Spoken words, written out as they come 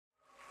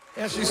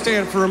As you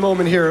stand for a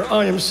moment here,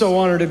 I am so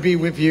honored to be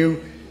with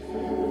you.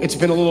 It's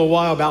been a little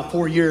while, about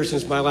 4 years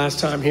since my last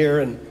time here,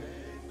 and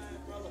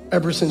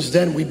ever since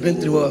then, we've been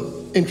through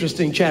an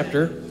interesting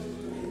chapter,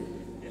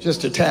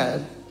 just a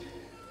tad.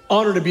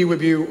 Honored to be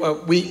with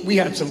you. We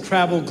had some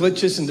travel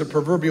glitches in the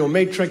proverbial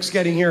matrix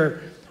getting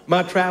here.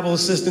 My travel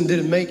assistant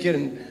didn't make it,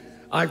 and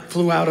I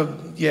flew out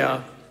of,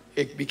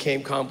 it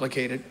became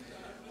complicated.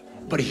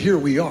 But here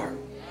we are.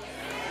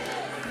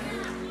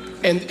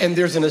 And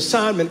there's an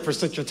assignment for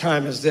such a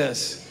time as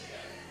this.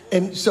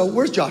 And so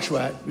where's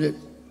Joshua at?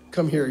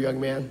 Come here,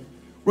 young man.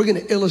 We're going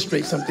to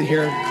illustrate something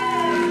here.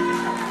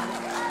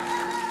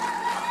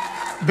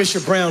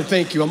 Bishop Brown,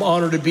 thank you. I'm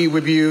honored to be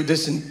with you.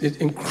 This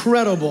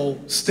incredible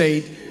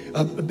state.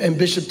 And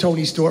Bishop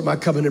Tony Stewart, my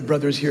covenant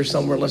brother, is here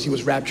somewhere, unless he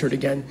was raptured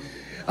again.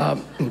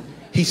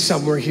 He's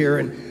somewhere here.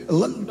 And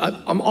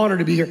I'm honored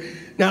to be here.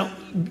 Now,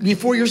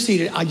 before you're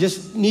seated, I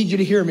just need you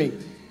to hear me.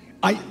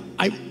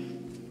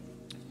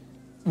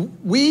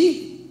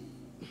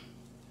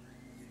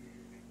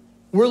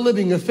 We're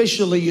living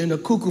officially in a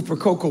cuckoo for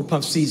Cocoa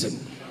Puff season.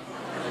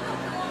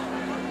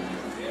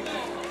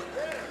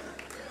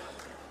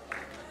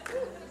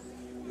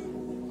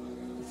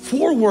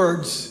 Four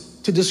words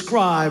to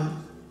describe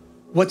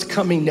what's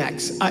coming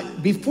next.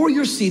 Before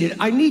you're seated,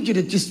 I need you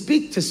to just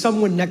speak to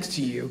someone next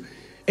to you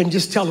and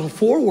just tell them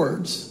 4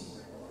 words.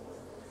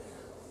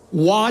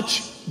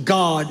 Watch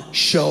God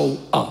show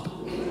up.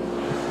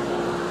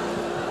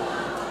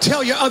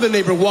 Tell your other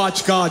neighbor,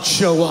 watch God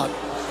show up.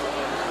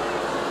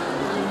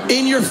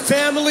 In your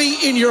family,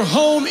 in your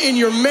home, in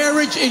your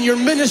marriage, in your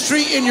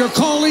ministry, in your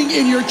calling,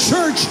 in your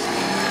church,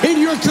 in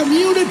your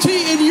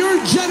community, in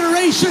your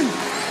generation.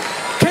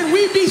 Can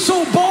we be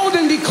so bold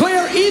and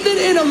declare, even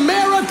in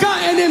America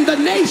and in the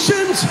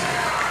nations,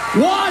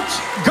 watch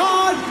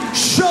God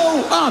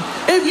show up.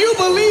 If you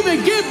believe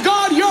it, give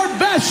God your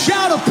best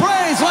shout of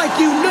praise like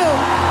you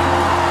know.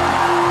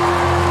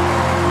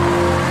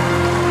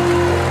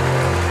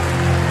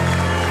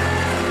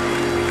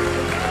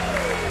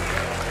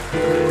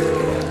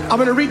 I'm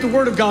going to read the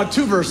Word of God,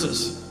 2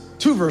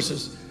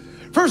 verses.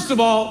 First of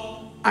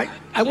all,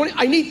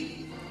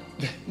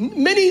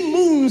 many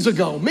moons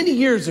ago, many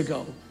years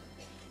ago,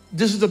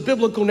 this is a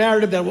biblical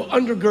narrative that will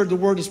undergird the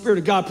Word. The Spirit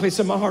of God placed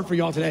in my heart for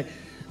y'all today.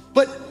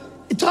 But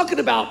talking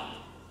about,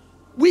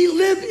 we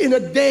live in a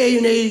day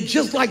and age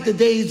just like the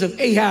days of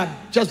Ahab,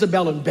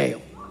 Jezebel, and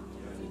Baal.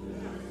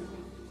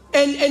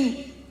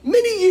 And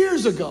many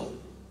years ago,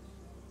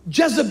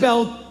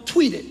 Jezebel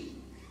tweeted.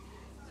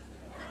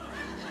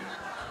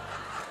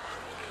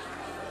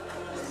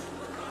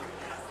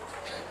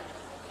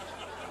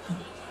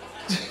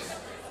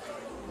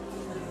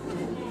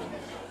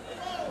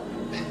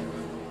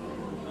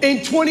 In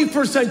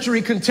 21st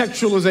century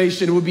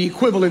contextualization, it would be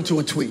equivalent to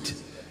a tweet.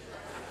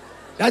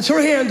 That's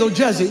her handle,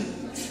 Jesse.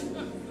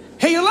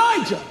 Hey,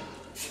 Elijah,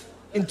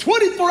 in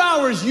 24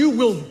 hours, you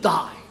will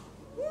die.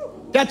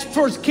 That's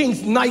 1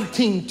 Kings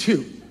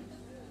 19:2.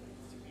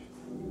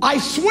 I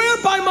swear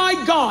by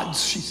my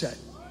gods, she said.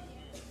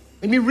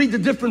 Let me read the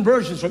different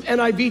versions from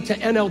NIV to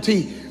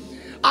NLT.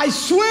 I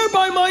swear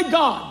by my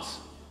gods,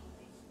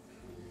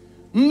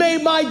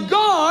 may my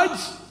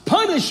gods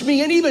punish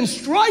me and even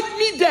strike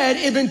me dead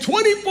if in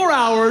 24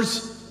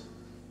 hours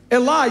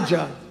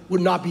Elijah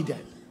would not be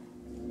dead.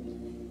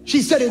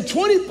 She said in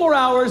 24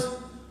 hours,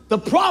 the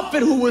prophet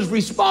who was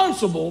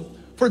responsible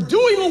for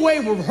doing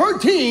away with her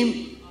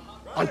team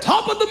on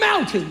top of the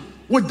mountain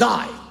would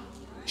die.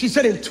 She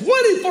said in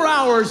 24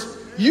 hours,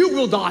 you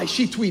will die,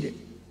 she tweeted.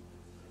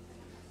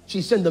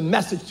 She sent a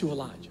message to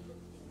Elijah.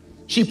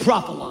 She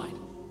prophesied.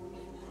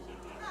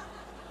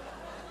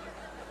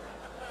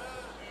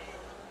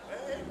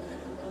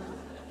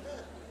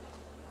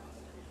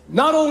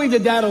 Not only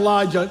did that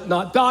Elijah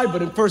not die,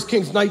 but in 1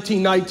 Kings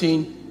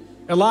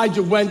 19:19,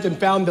 Elijah went and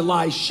found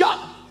Elisha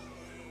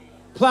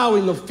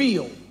plowing the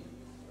field.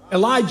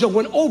 Elijah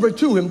went over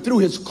to him, threw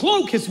his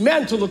cloak, his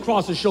mantle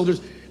across his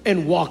shoulders,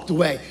 and walked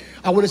away.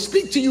 I want to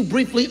speak to you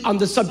briefly on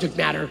the subject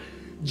matter.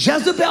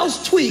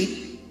 Jezebel's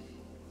tweet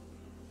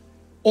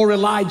or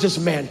Elijah's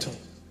mantle?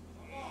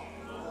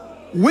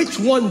 Which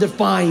one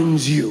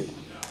defines you?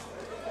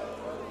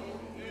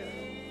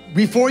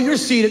 Before you're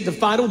seated, the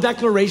final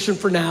declaration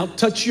for now,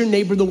 touch your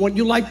neighbor, the one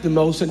you like the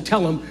most, and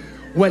tell him,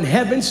 when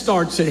heaven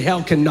starts it,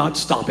 hell cannot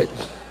stop it.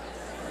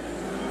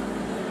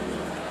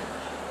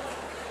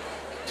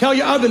 Tell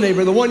your other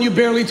neighbor, the one you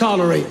barely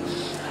tolerate,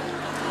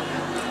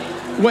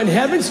 when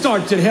heaven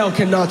starts it, hell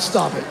cannot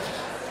stop it.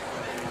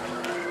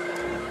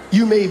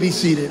 You may be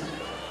seated.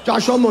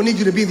 Joshua, I'm gonna need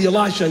you to be the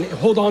Elisha and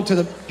hold on to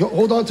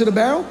the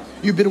barrel.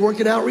 You've been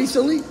working out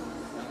recently?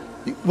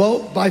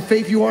 Well, by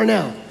faith you are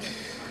now.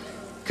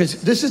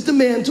 Because this is the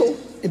mantle,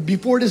 and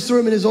before this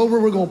sermon is over,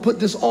 we're going to put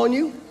this on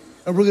you,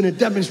 and we're going to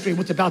demonstrate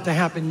what's about to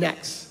happen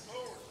next.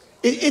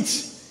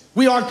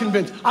 We are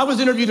convinced. I was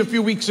interviewed a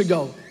few weeks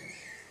ago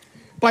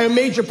by a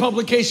major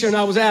publication, and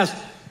I was asked,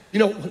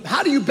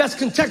 how do you best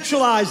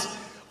contextualize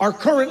our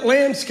current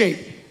landscape?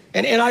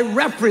 And I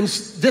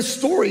referenced this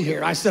story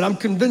here. I said, I'm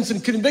convinced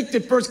and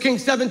convicted, 1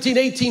 Kings 17,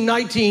 18,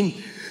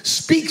 19,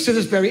 speaks to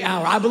this very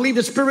hour. I believe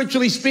that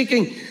spiritually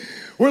speaking,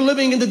 we're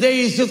living in the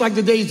days just like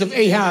the days of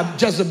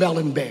Ahab, Jezebel,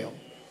 and Baal.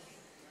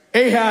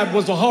 Ahab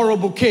was a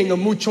horrible king, a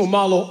mucho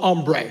malo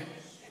hombre.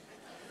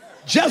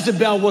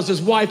 Jezebel was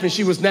his wife, and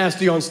she was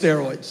nasty on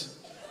steroids.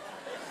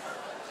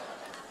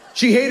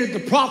 She hated the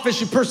prophets,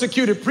 she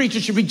persecuted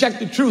preachers, she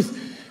rejected truth.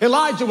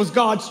 Elijah was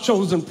God's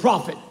chosen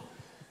prophet,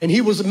 and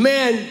he was a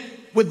man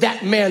with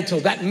that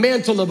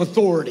mantle of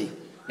authority.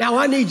 Now,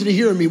 I need you to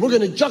hear me. We're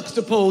going to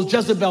juxtapose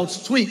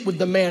Jezebel's tweet with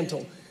the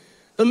mantle.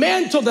 The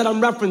mantle that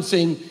I'm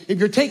referencing, if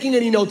you're taking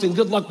any notes, and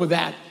good luck with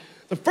that,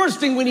 the first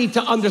thing we need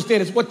to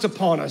understand is what's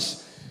upon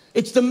us.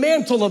 It's the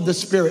mantle of the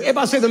Spirit.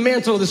 Everybody say the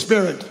mantle of the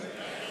Spirit.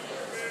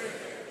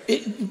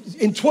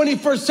 In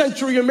 21st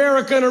century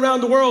America and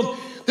around the world,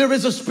 there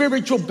is a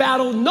spiritual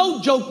battle.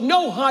 No joke,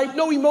 no hype,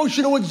 no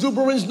emotional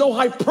exuberance, no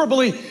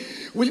hyperbole.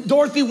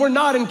 Dorothy, we're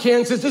not in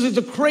Kansas. This is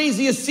the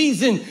craziest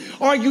season,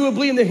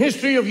 arguably, in the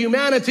history of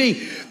humanity.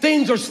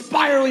 Things are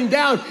spiraling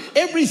down.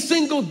 Every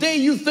single day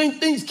you think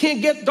things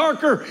can't get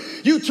darker.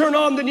 You turn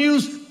on the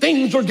news,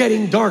 things are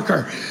getting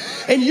darker.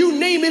 And you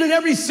name it, in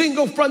every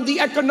single front, the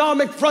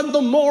economic front,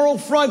 the moral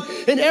front,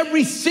 in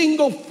every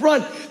single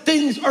front,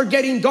 things are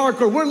getting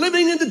darker. We're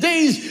living in the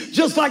days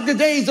just like the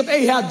days of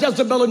Ahab,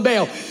 Jezebel, and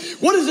Baal.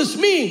 What does this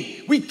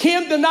mean? We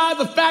can't deny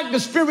the fact the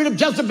spirit of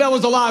Jezebel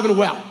is alive and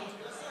well.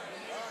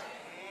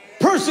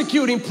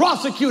 Persecuting,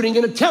 prosecuting,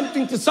 and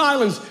attempting to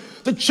silence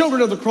the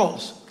children of the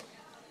cross.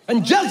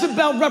 And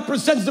Jezebel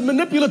represents the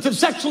manipulative,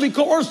 sexually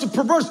coercive,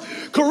 perverse,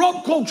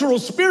 corrupt cultural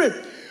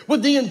spirit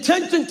with the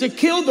intention to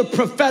kill the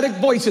prophetic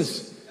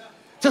voices,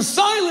 to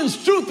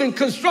silence truth and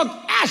construct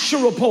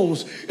Asherah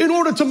poles in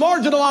order to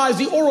marginalize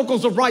the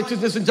oracles of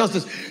righteousness and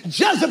justice.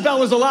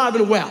 Jezebel is alive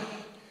and well.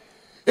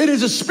 It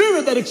is a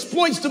spirit that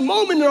exploits the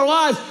moment in our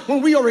lives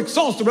when we are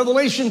exhausted.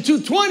 Revelation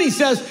 2:20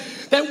 says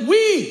that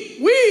we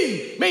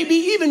may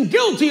be even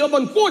guilty of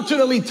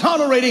unfortunately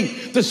tolerating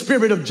the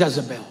spirit of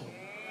Jezebel.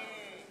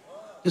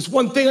 There's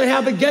one thing I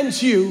have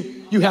against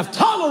you. You have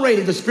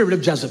tolerated the spirit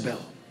of Jezebel.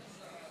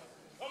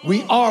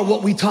 We are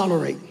what we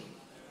tolerate.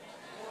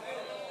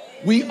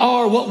 We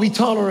are what we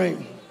tolerate.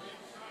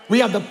 We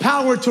have the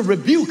power to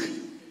rebuke.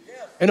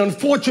 And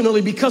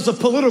unfortunately, because of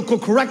political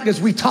correctness,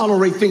 we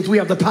tolerate things we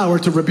have the power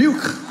to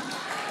rebuke.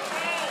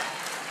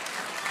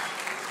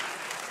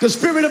 The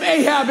spirit of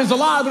Ahab is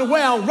alive and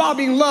well,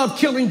 robbing love,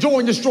 killing joy,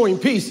 and destroying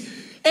peace.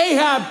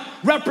 Ahab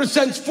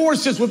represents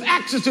forces with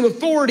access and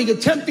authority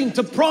attempting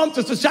to prompt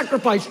us to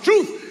sacrifice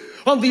truth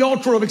on the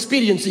altar of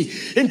expediency.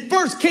 In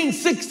 1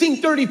 Kings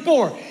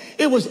 16:34,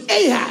 it was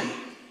Ahab,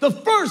 the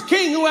first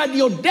king, who had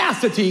the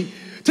audacity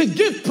to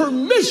give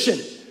permission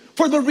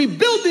for the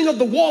rebuilding of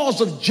the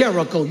walls of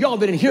Jericho. Y'all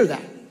didn't hear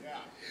that.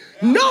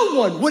 No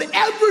one would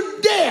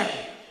ever dare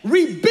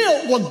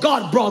rebuild what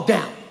God brought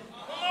down.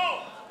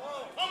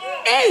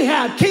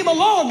 Ahab came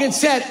along and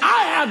said,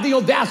 I have the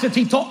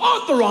audacity to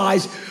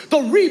authorize the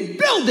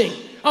rebuilding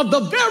of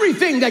the very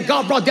thing that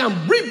God brought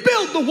down.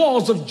 Rebuild the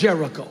walls of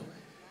Jericho.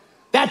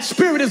 That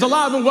spirit is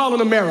alive and well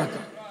in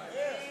America.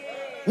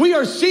 We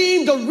are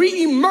seeing the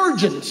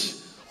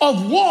reemergence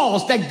of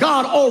walls that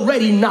God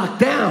already knocked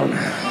down.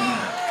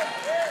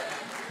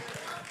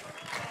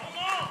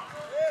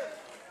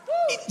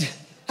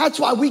 That's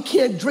why we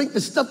can't drink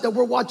the stuff that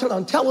we're watching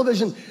on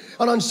television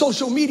and on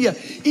social media.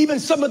 Even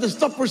some of the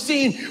stuff we're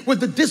seeing with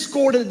the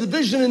discord and the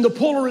division and the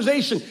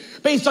polarization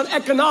based on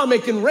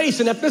economic and race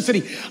and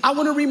ethnicity. I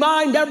want to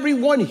remind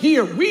everyone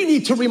here, we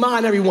need to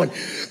remind everyone,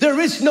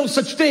 there is no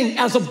such thing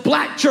as a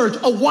black church,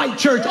 a white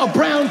church, a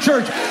brown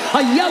church,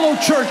 a yellow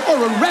church,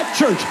 or a red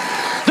church.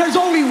 There's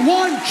only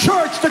one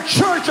church, the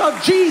church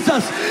of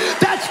Jesus.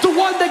 That's the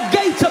one the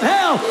gates of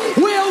hell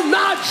will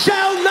not,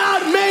 shall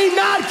not, may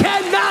not,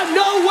 cannot,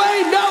 no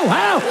way, no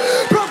how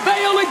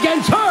prevail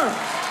against her.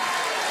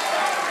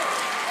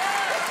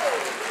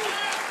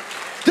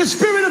 The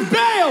spirit of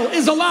Baal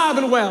is alive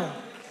and well.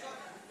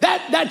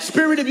 That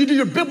spirit, if you do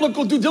your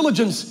biblical due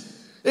diligence,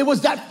 it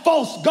was that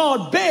false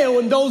god Baal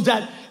and those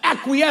that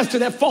acquiesced to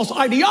that false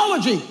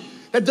ideology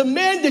that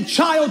demanded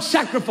child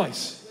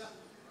sacrifice.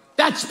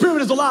 That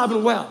spirit is alive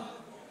and well.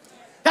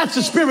 That's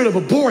the spirit of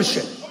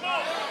abortion.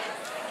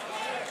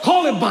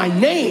 Call it by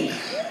name.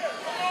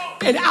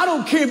 And I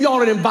don't care if y'all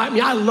don't invite me.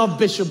 I love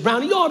Bishop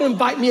Brown. Y'all don't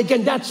invite me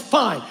again, that's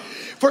fine.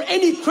 For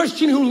any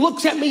Christian who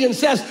looks at me and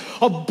says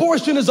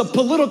abortion is a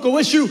political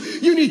issue,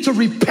 you need to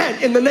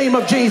repent in the name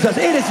of Jesus.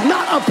 It is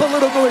not a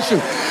political issue.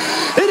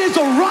 It is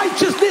a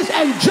righteousness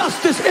and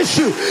justice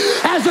issue.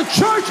 As a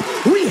church,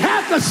 we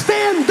have to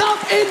stand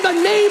up in the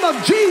name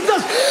of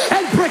Jesus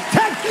and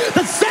protect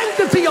the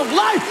sanctity of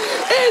life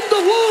in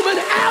the womb and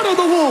out of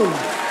the womb.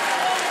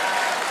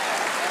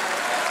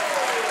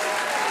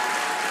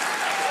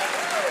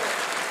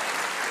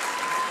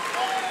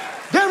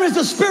 There is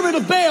a spirit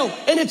of Baal,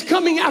 and it's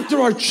coming after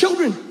our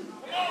children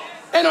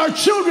and our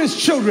children's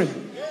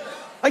children.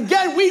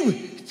 Again,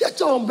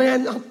 oh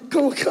man,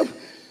 come.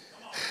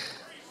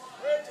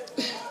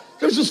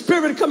 There's a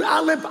spirit coming.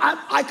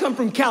 I come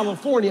from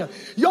California.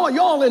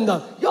 Y'all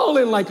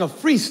in like a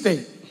free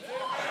state.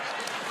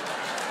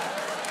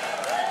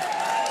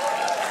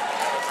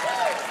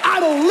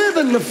 don't live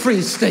in the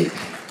free state.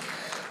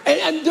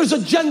 And there's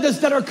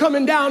agendas that are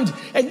coming down,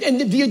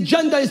 and the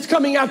agenda is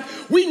coming out.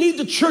 We need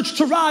the church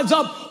to rise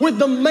up with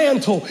the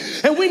mantle.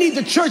 And we need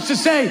the church to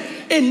say,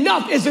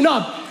 enough is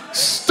enough.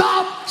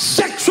 Stop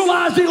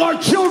sexualizing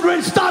our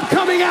children. Stop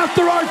coming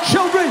after our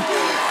children.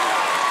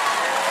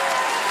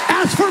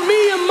 As for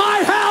me and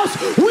my house,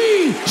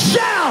 we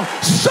shall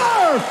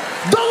serve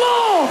the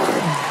Lord.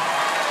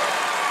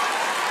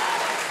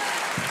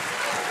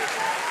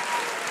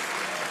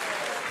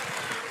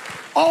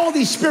 All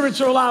these spirits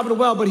are alive and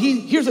well, but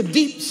here's a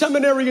deep,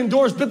 seminary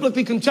endorsed,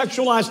 biblically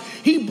contextualized,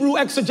 Hebrew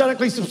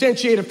exegetically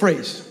substantiated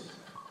phrase.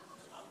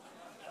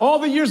 All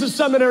the years of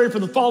seminary for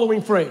the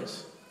following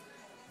phrase: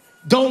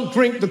 don't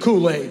drink the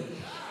Kool-Aid.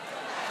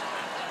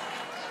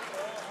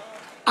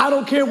 I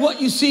don't care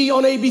what you see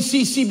on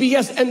ABC,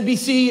 CBS,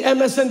 NBC,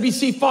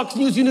 MSNBC, Fox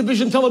News,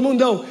 Univision,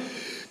 Telemundo.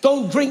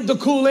 Don't drink the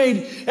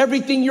Kool-Aid.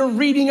 Everything you're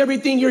reading,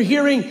 everything you're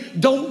hearing,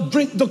 don't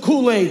drink the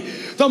Kool-Aid.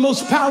 The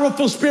most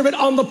powerful spirit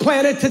on the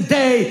planet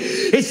today,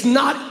 it's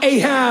not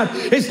Ahab,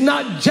 it's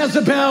not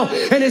Jezebel,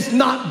 and it's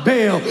not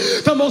Baal.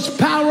 The most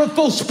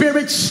powerful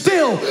spirit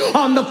still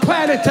on the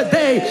planet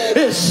today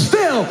is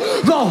still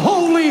the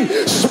Holy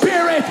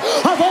Spirit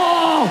of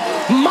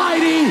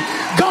Almighty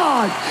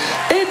God.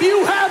 If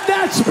you have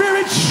that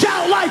spirit,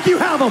 shout like you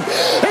have him.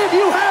 If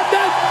you have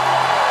that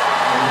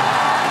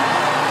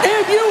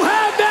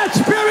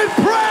spirit,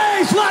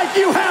 praise like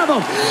you have him.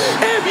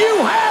 If you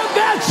have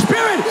that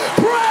spirit,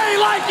 pray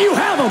like you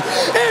have him.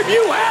 If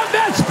you have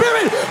that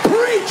spirit,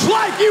 preach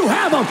like you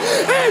have him.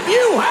 If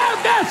you have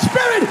that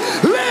spirit,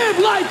 live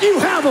like you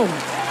have him.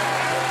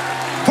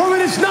 For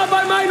it is not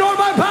by might nor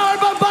by power,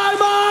 but by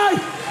my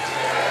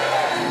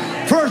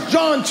 1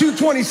 John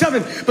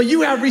 2:27. But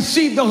you have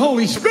received the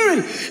Holy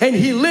Spirit, and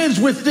he lives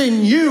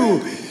within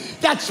you.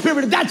 That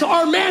spirit, that's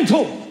our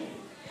mantle.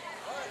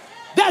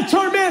 That's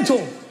our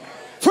mantle.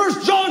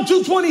 1 John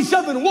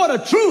 2:27, what a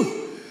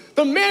truth.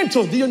 The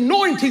mantle, the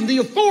anointing, the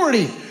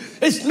authority,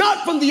 it's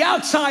not from the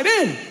outside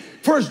in.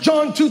 1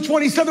 John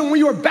 2:27, when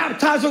you are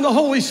baptized in the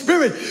Holy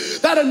Spirit,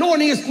 that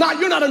anointing is not,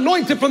 you're not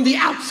anointed from the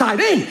outside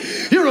in.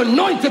 You're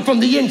anointed from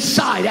the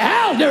inside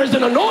out. There is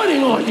an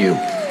anointing on you.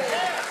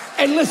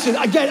 And listen,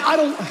 again,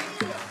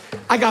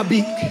 I got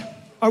beat.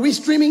 Are we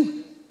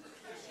streaming?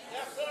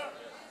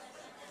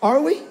 Are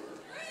we?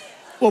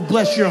 Well,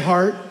 bless your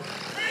heart.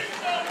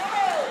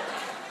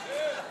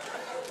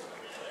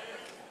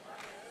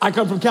 I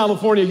come from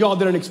California. Y'all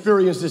didn't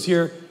experience this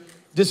here.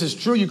 This is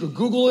true. You could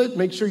Google it.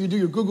 Make sure you do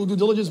your Google due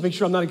diligence. Make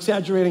sure I'm not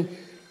exaggerating.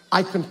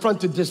 I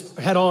confronted this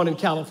head on in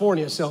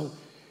California. So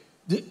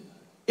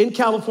in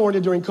California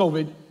during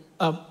COVID,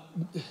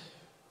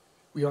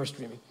 we are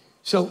streaming.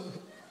 So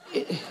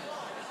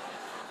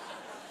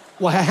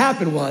what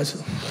happened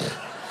was,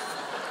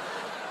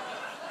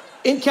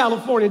 in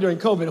California during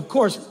COVID, of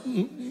course,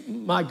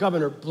 my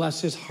governor,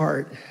 bless his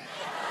heart,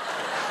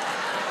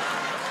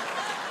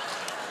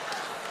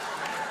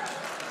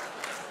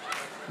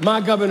 my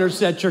governor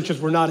said churches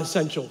were not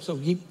essential. So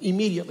he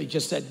immediately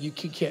just said, you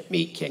can't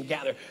meet, can't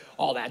gather,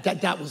 all that.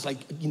 That was like,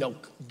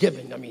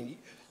 given. I mean,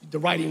 the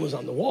writing was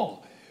on the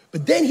wall.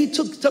 But then he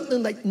took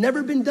something like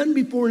never been done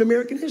before in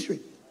American history.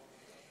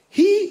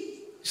 He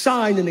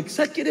signed an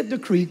executive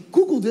decree,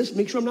 Google this,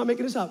 make sure I'm not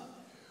making this up,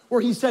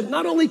 where he said,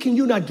 not only can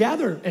you not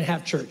gather and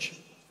have church,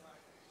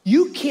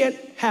 you can't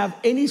have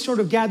any sort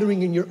of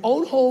gathering in your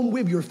own home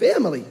with your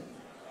family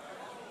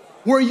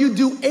where you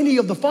do any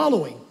of the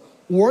following: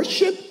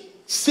 worship,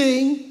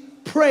 sing,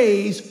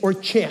 praise, or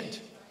chant.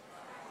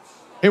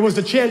 It was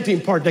the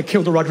chanting part that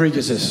killed the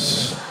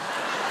Rodriguezes.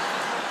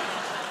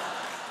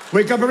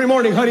 Wake up every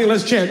morning, honey,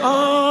 let's chant.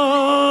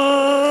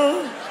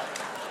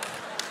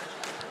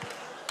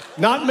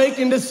 Not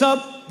making this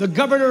up, the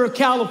governor of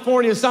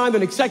California signed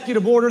an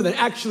executive order that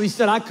actually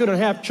said I couldn't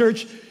have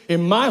church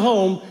in my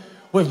home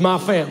with my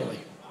family.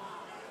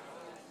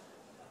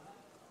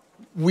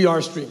 We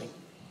are streaming.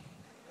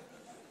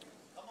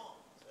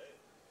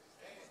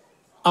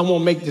 I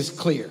want to make this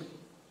clear.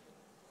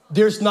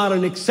 There's not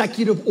an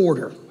executive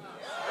order.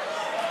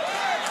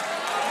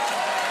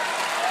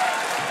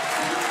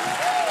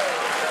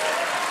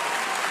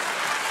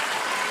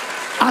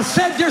 I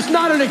said there's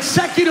not an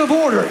executive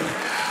order,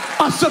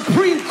 a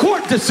Supreme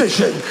Court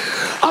decision,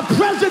 a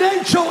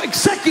presidential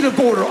executive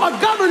order, a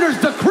governor's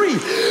decree.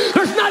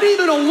 There's not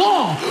even a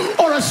law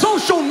or a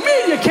social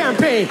media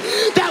campaign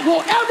that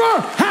will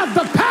ever have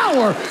the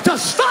power to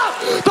stop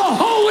the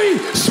Holy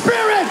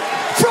Spirit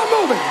from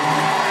moving.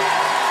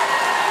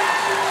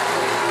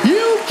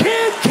 You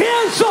can't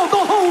cancel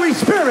the Holy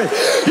Spirit.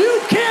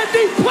 You can't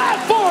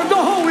deplatform the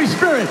Holy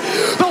Spirit.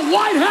 The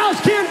White House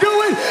can't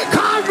do it.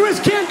 Congress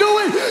can't do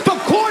it. The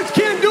courts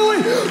can't do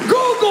it.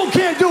 Google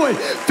can't do it.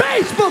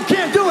 Facebook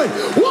can't do it.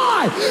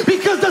 Why?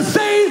 Because the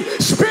same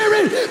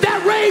Spirit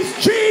that raised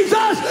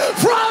Jesus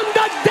from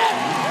the dead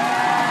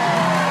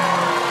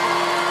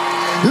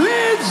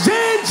lives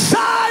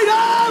inside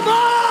of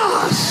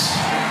us.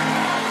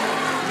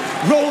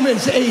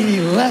 Romans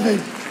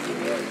 8:11.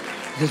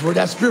 Because where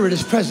that Spirit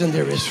is present,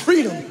 there is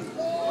freedom.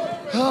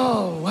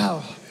 Oh,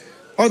 wow.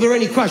 Are there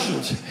any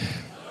questions?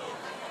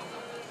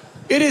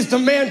 It is the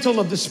mantle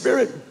of the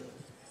Spirit.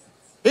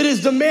 It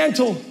is the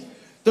mantle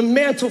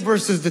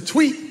versus the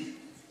tweet.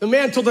 The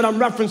mantle that I'm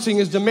referencing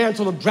is the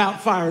mantle of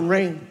drought, fire, and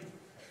rain.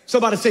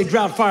 Somebody say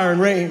drought, fire, and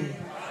rain.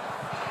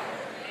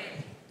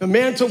 The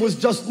mantle was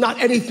just not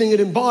anything. It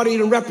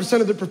embodied and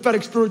represented the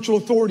prophetic spiritual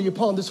authority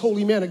upon this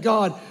holy man of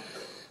God.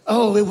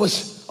 Oh, it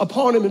was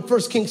upon him in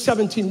 1 Kings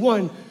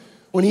 17:1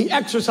 when he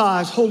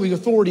exercised holy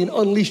authority and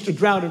unleashed the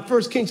drought. In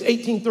 1 Kings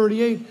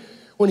 18:38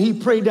 when he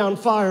prayed down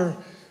fire.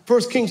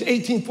 1 Kings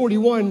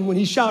 18:41 when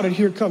he shouted,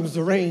 "Here comes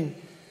the rain."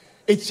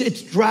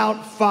 It's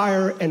drought,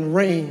 fire, and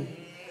rain.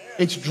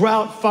 It's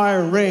drought, fire,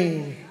 and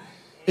rain.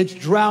 It's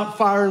drought,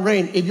 fire, and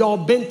rain. If y'all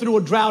been through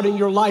a drought in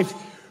your life,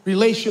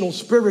 relational,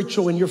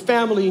 spiritual, in your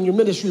family, in your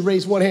ministry,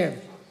 raise one hand.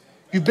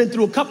 You've been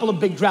through a couple of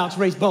big droughts,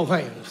 raise both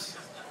hands.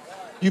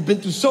 You've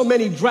been through so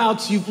many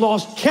droughts, you've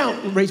lost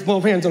count, and raise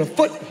both hands on a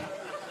foot.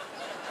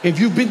 If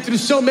you've been through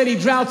so many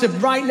droughts,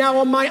 if right now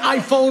on my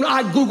iPhone,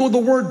 I Google the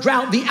word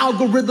drought, the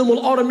algorithm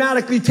will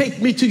automatically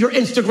take me to your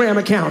Instagram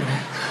account.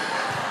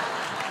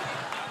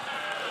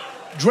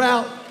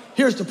 Drought.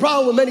 Here's the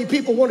problem. Many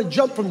people want to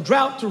jump from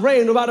drought to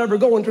rain without ever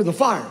going through the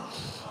fire.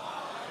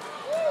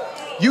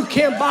 You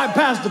can't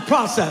bypass the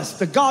process.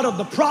 The God of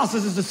the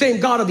process is the same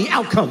God of the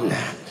outcome.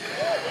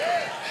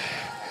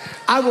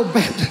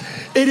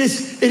 It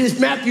is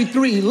Matthew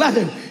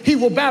 3:11. He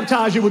will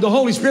baptize you with the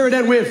Holy Spirit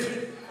and with.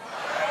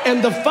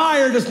 And the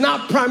fire does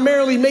not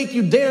primarily make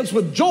you dance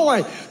with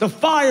joy. The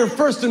fire,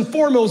 first and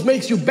foremost,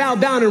 makes you bow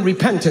down in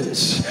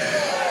repentance.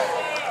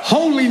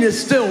 Holiness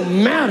still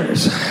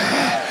matters.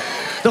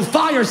 The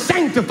fire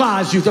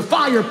sanctifies you. The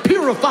fire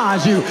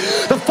purifies you.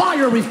 The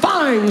fire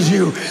refines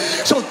you.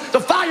 So the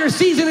fire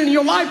season in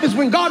your life is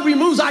when God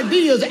removes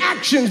ideas,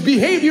 actions,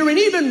 behavior, and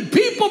even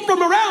people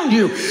from around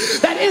you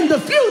that in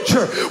the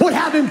future would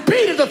have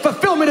impeded the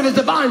fulfillment of his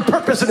divine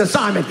purpose and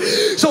assignment.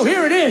 So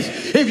here it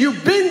is. If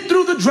you've been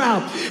through the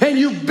drought and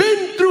you've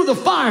been through the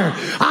fire,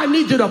 I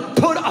need you to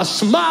put a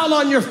smile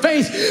on your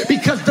face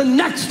because the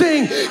next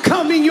thing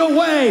coming your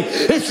way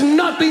is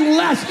nothing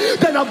less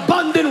than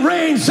abundant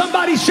rain.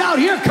 Somebody shout,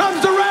 "Here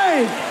comes the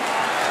rain."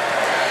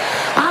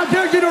 I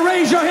dare you to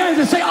raise your hands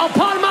and say,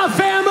 "Upon my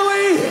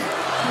family,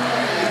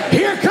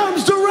 here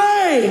comes the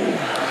rain.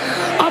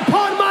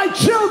 Upon my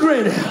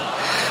children,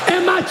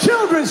 and my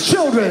children's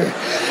children,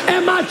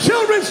 and my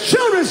children's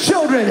children's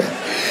children,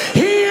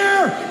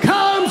 here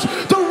comes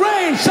the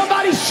rain."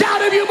 Somebody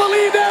shout if you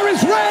believe there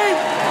is rain.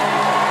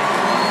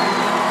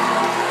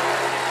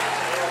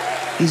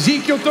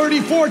 Ezekiel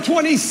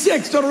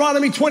 34:26,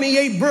 Deuteronomy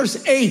 28, verse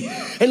 8.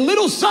 And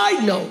little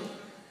side note,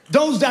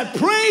 those that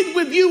prayed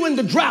with you in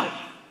the drought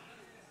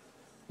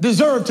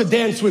deserve to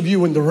dance with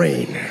you in the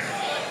rain.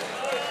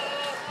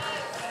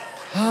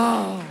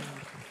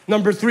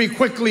 Number 3,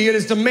 quickly, it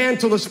is the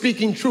mantle of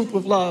speaking truth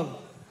with love.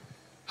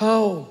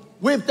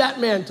 With that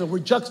mantle, we're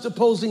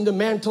juxtaposing the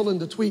mantle and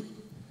the tweet.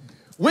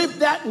 With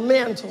that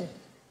mantle,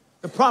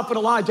 the prophet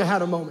Elijah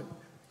had a moment.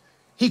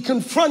 He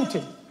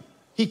confronted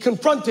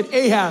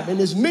Ahab and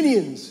his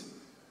minions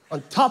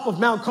on top of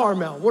Mount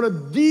Carmel, one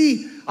of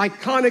the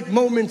iconic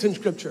moments in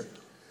Scripture.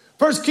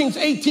 1 Kings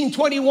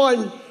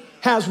 18:21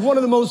 has one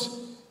of the most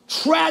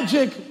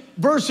tragic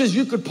verses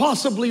you could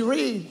possibly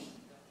read.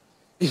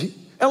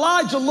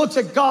 Elijah looks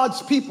at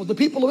God's people, the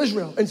people of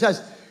Israel, and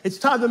says, "It's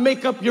time to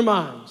make up your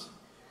minds.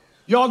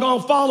 Y'all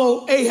gonna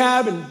follow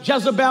Ahab and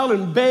Jezebel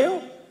and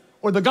Baal,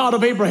 or the God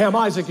of Abraham,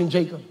 Isaac, and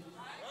Jacob?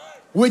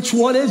 Which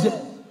one is it?"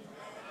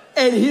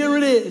 And here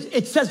it is.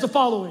 It says the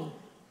following: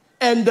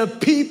 "And the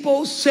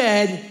people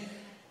said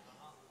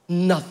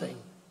nothing."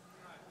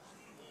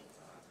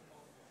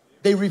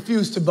 They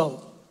refused to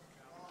vote.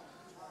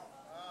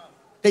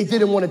 They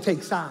didn't want to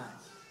take sides.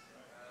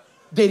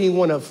 They didn't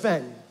want to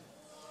offend.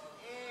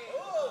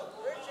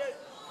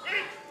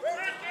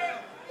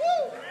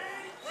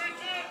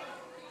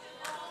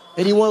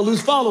 They didn't want to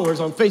lose followers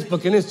on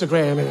Facebook and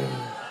Instagram.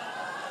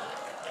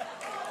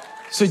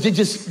 So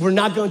we're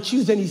not going to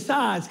choose any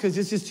sides because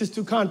it's just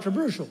too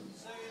controversial.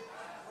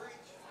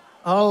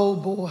 Oh,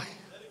 boy.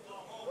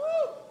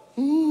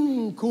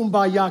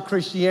 Kumbaya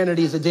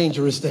Christianity is a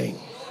dangerous thing.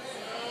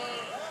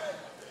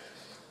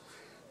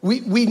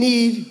 We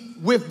need,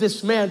 with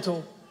this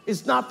mantle,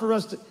 it's not for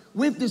us to,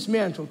 with this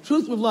mantle,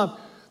 truth with love,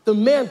 the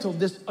mantle,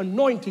 this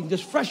anointing,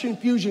 this fresh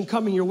infusion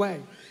coming your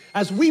way.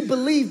 As we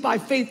believe by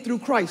faith through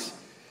Christ,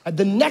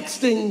 the next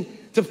thing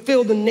to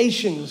fill the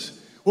nations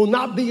will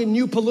not be a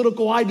new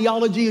political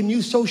ideology, a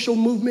new social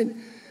movement.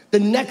 The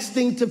next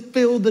thing to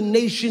fill the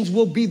nations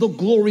will be the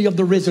glory of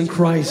the risen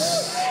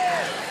Christ.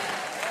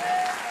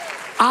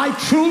 I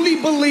truly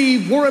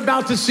believe we're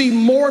about to see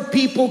more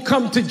people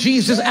come to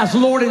Jesus as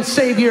Lord and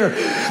Savior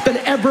than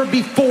ever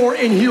before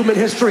in human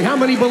history. How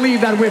many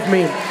believe that with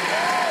me?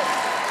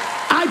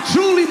 I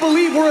truly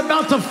believe we're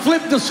about to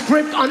flip the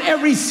script on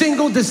every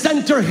single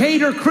dissenter,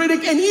 hater,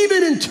 critic, and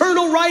even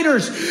internal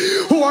writers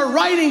who are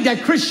writing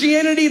that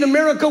Christianity in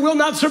America will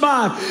not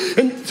survive.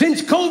 And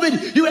since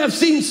COVID, you have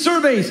seen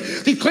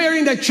surveys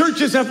declaring that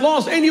churches have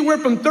lost anywhere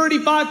from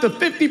 35 to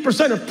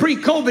 50% of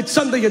pre-COVID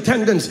Sunday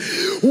attendance.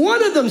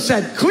 One of them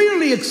said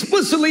clearly,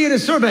 explicitly in a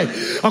survey,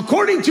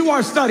 according to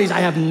our studies, I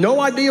have no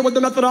idea what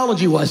the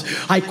methodology was.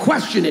 I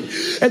questioned it.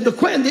 And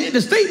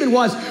the statement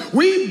was,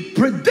 we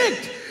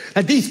predict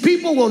that these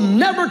people will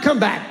never come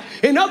back.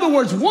 In other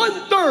words,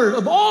 1/3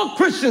 of all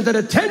Christians that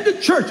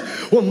attended church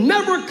will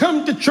never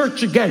come to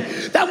church again.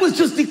 That was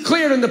just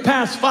declared in the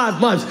past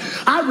 5 months.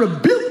 I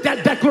rebuke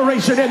that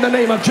declaration in the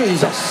name of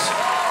Jesus.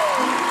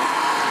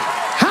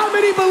 How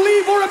many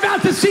believe we're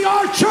about to see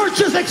our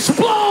churches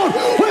explode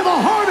with a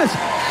harvest?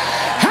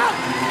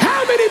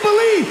 How many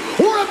believe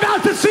we're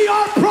about to see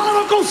our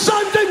prodigal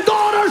sons and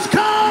daughters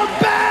come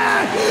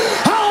back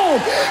home?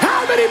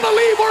 How many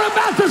believe we're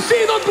about to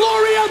see the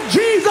glory of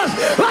Jesus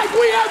like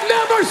we have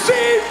never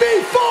seen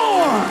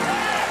before?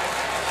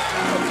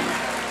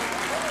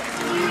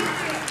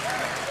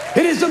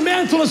 It is the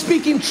mantle of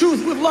speaking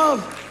truth with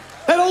love,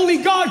 that only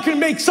God can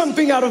make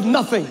something out of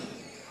nothing.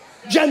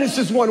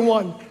 Genesis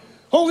 1:1.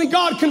 Only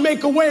God can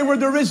make a way where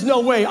there is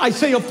no way.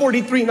 Isaiah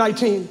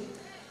 43:19.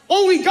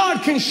 Only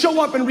God can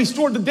show up and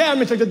restore the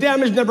damage like the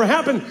damage never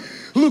happened.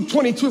 Luke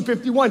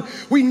 22:51.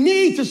 We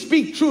need to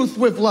speak truth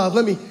with love.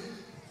 Let me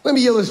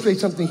illustrate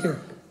something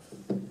here.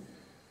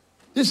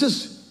 This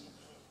is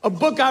a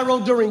book I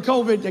wrote during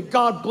COVID that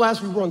God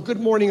blessed. We were on Good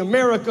Morning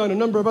America and a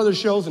number of other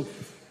shows, and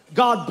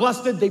God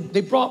blessed it.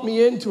 They brought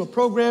me into a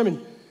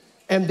program,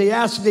 and they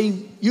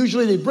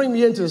usually bring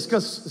me in to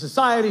discuss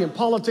society and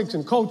politics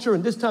and culture,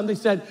 and this time they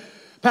said,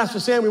 Pastor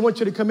Sam, we want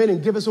you to come in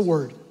and give us a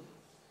word.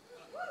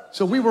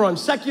 So we were on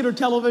secular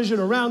television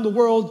around the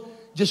world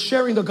just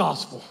sharing the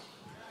gospel.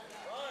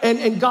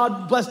 And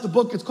God blessed the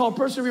book. It's called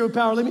Persevere with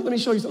Power. Let me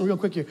show you something real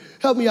quick here.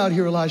 Help me out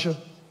here, Elisha.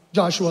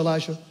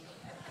 Elisha.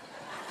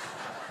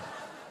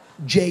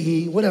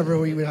 J.E., whatever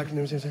we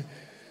acronyms say.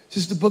 This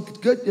is the book. It's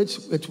good.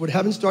 It's what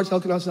heaven starts,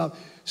 hell cannot stop.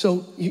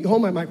 So you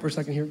hold my mic for a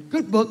second here.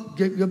 Good book.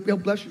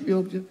 God bless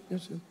you.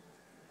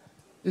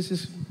 This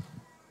is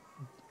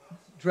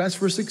Dress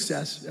for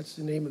Success. That's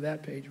the name of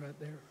that page right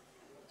there.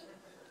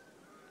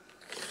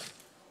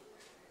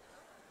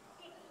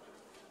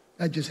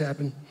 That just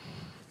happened.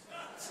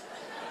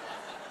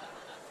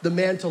 The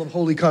mantle of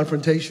holy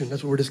confrontation.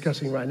 That's what we're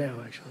discussing right now,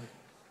 actually.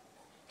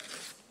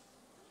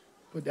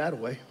 Put that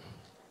away.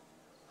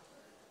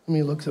 Let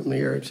me look something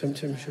here.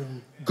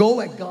 Go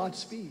at God's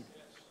speed.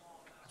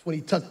 That's when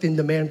he tucked in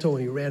the mantle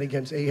and he ran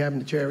against Ahab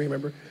and the chariot,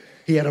 remember?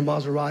 He had a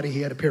Maserati,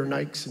 he had a pair of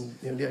Nikes.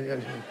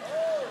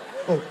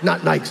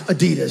 Not Nikes,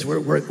 Adidas.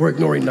 We're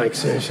ignoring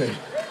Nikes.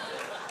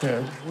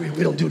 Yeah,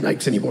 we don't do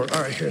Nikes anymore.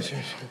 All right, here.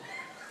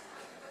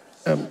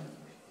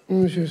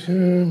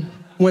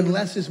 When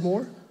less is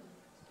more,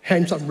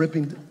 hands on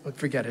ripping.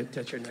 Forget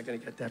it. You're not going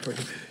to get that for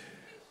you.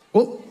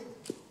 Well,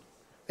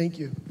 thank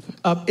you.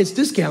 It's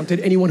discounted.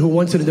 Anyone who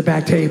wants it at the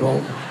back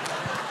table.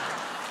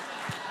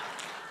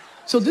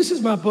 So this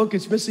is my book.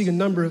 It's missing a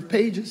number of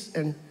pages,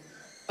 and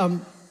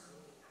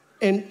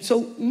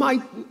so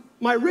my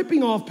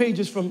ripping off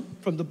pages from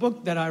the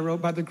book that I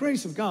wrote, by the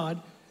grace of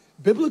God,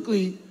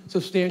 biblically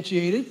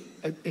substantiated.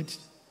 It's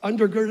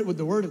undergirded with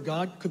the Word of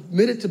God,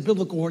 committed to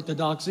biblical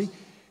orthodoxy,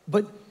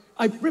 but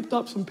I ripped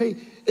off some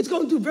pages. It's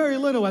going to do very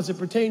little as it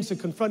pertains to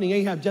confronting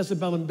Ahab,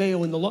 Jezebel, and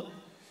Baal in the law.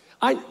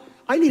 I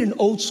need an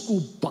old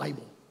school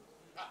Bible.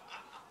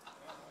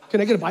 Can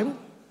I get a Bible?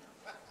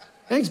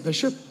 Thanks,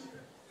 Bishop.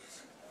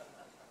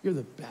 You're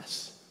the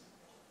best.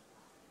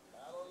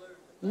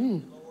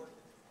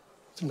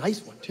 It's a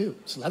nice one, too.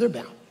 It's leather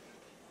bound.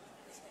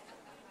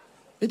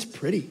 It's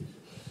pretty.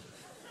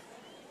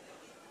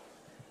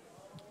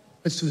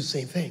 Let's do the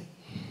same thing.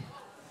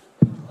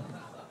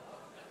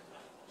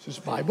 Is this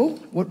Bible?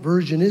 What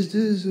version is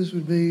this? This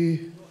would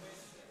be,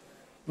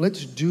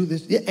 let's do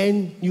this. The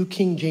New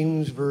King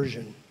James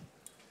Version.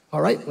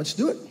 All right, let's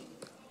do it.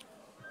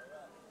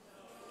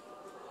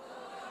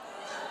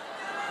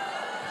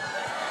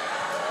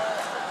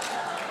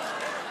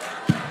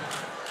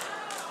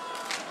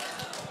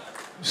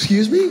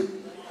 Excuse me?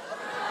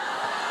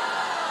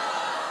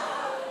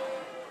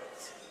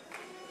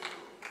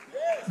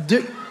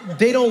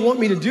 They don't want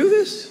me to do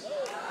this?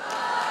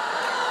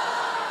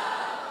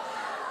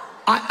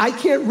 I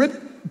can't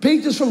rip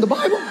pages from the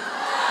Bible?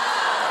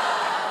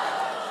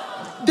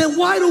 Then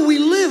why do we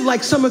live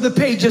like some of the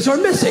pages are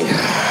missing?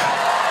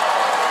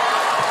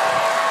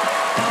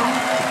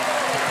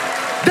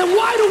 Then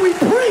why do we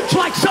preach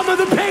like some of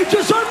the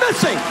pages are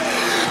missing?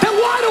 Then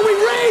why do we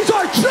raise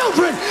our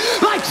children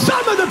like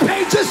some of the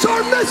pages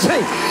are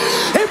missing?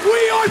 If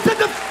we are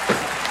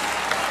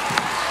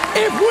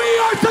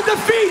to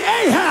defeat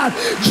Ahab,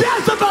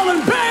 Jezebel,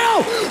 and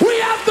Baal, we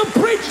have to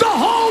preach the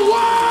whole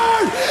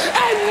word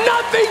and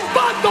nothing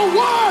but the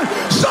word.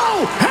 So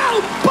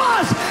help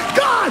us,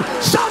 God.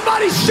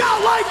 Somebody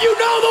shout like you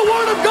know the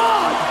word of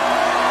God.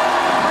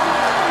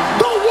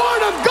 The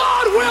word of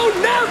God will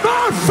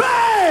never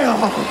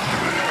fail.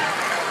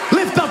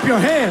 your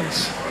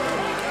hands.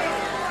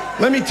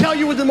 Let me tell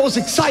you what the most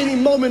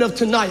exciting moment of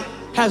tonight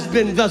has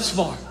been thus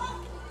far.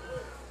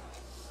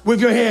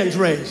 With your hands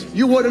raised.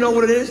 You want to know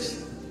what it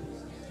is?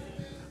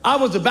 I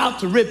was about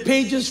to rip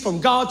pages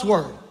from God's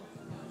word.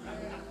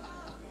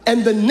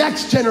 And the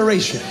next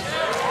generation,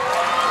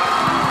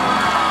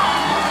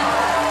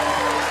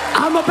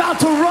 I'm about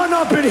to run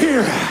up in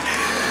here.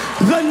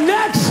 The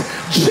next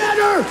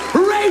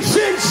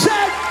generation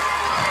said,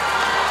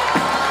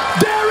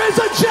 there is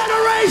a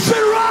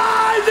generation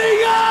rising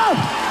up.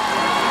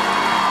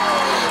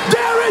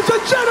 There is a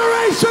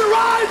generation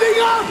rising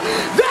up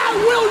that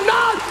will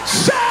not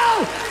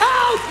sell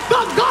out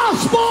the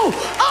gospel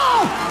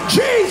of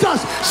Jesus.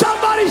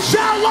 Somebody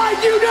shout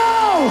like you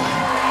know.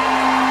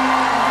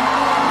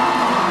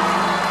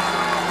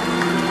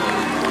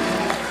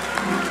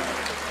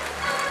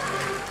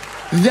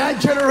 That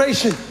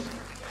generation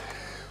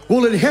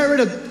will inherit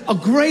a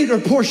greater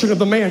portion of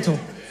the mantle.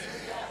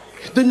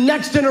 The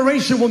next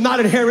generation will not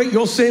inherit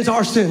your sins,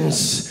 our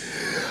sins.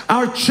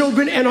 Our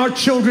children and our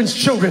children's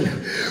children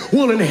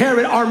will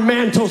inherit our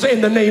mantles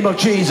in the name of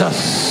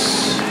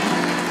Jesus.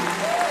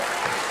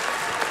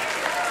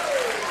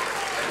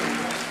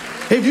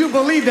 If you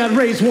believe that,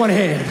 raise one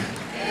hand.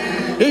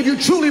 If you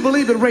truly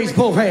believe it, raise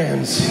both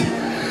hands.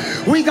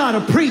 We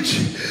gotta preach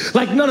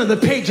like none of the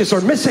pages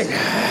are missing.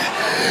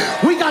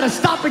 We got to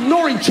stop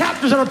ignoring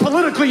chapters that are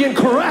politically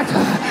incorrect.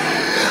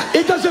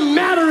 It doesn't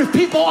matter if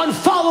people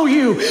unfollow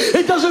you.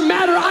 It doesn't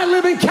matter. I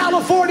live in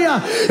California.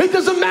 It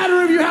doesn't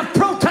matter if you have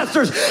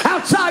protesters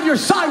outside your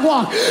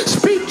sidewalk.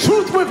 Speak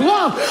truth with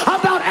love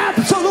about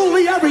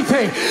absolutely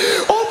everything.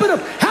 Open up.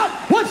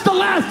 What's the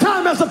last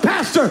time as a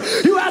pastor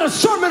you had a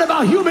sermon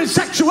about human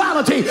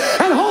sexuality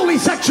and holy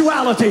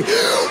sexuality?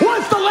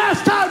 What's the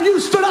last time you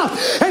stood up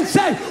and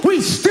said,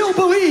 we still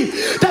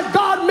believe that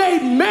God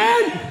made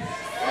man?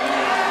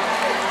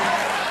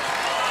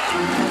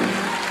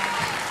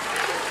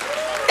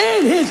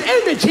 In his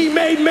image, he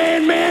made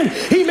man, man.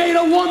 He made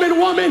a woman,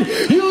 woman.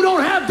 You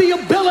don't have the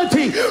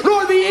ability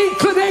nor the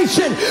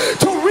inclination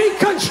to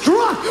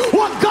reconstruct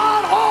what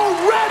God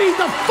already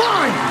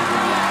defined.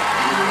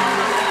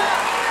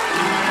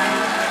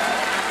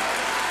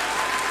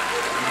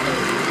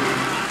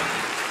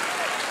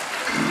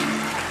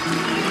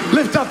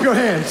 Lift up your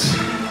hands.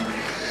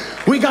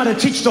 We got to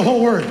teach the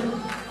whole word.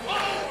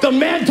 The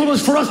mantle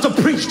is for us to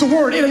preach the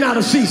word in and out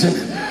of season.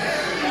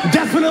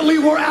 Definitely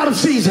we're out of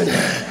season.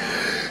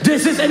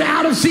 This is an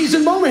out of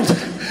season moment.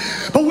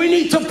 But we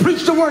need to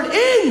preach the word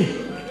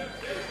in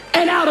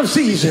and out of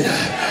season.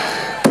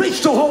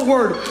 Preach the whole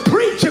word.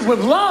 Preach it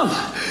with love.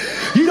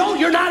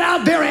 You're not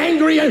out there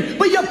angry,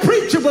 but you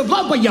preach it with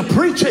love, but you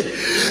preach it.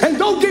 And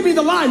don't give me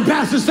the line,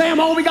 Pastor Sam,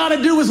 all we got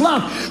to do is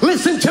love.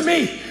 Listen to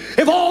me.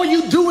 If all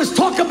you do is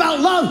talk about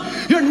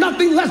love, you're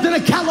nothing less than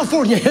a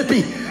California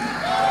hippie.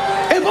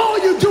 If all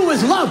you do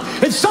is love,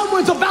 if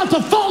someone's about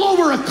to fall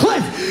over a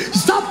cliff,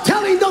 stop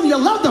telling them you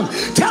love them.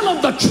 Tell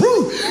them the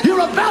truth. You're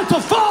about to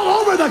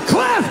fall over the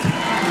cliff.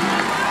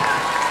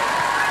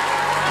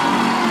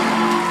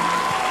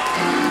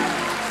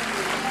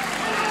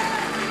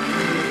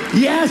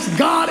 Yes,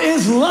 God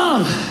is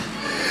love.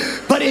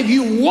 But if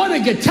you want to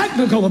get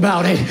technical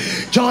about it,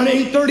 John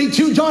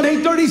 8:32, John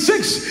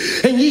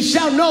 8:36, and ye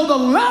shall know the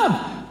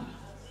love,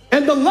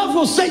 and the love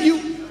will set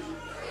you.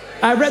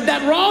 I read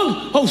that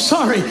wrong? Oh,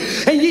 sorry.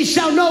 And ye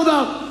shall know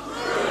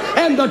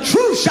and the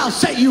truth shall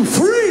set you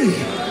free.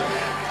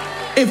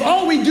 If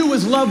all we do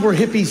is love, we're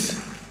hippies.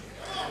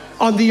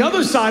 On the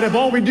other side, if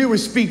all we do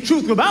is speak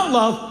truth without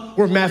love,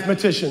 we're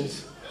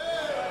mathematicians.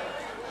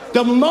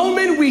 The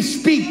moment we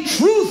speak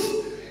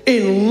truth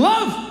in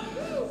love,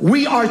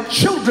 we are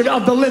children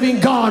of the living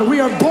God.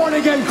 We are born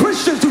again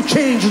Christians who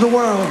change the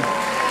world.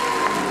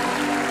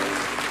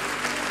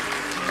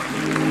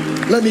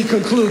 Let me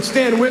conclude.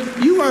 Stand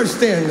with you are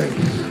standing.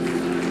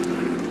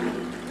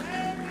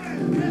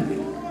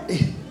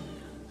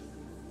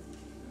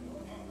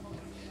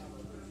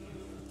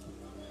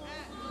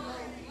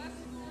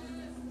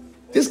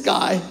 This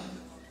guy,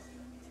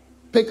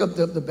 pick up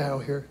the barrel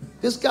here.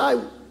 This guy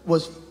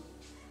was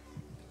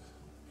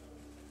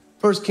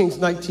 1 Kings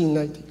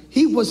 19:19.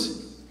 He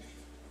was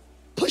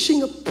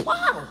pushing a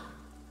plow.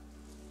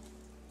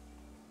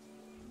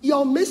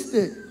 Y'all missed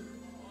it.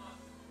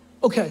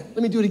 Okay,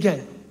 let me do it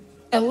again.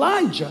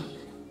 Elijah,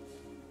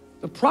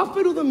 the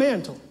prophet of the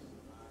mantle,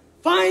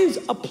 finds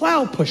a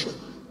plow pusher.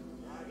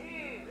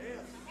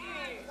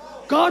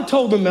 God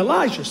told him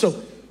Elijah,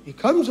 so he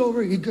comes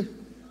over, he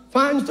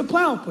finds the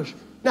plow pusher.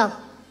 Now,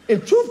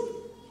 in truth,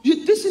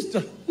 this is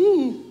the,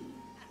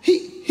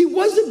 he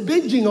wasn't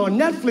binging on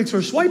Netflix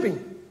or swiping.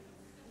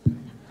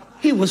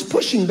 He was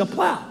pushing the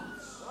plow.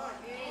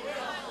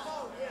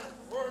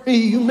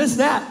 You missed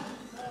that.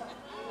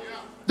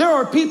 There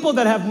are people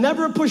that have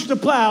never pushed the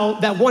plow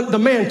that want the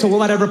mantle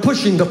without ever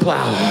pushing the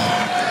plow.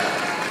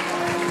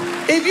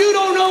 If you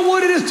don't know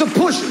what it is to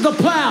push the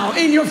plow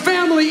in your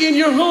family, in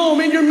your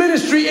home, in your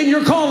ministry, in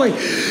your calling,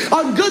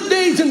 on good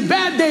days and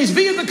bad days,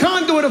 via the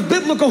conduit of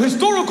biblical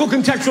historical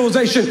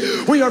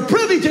contextualization, we are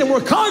privy to and we're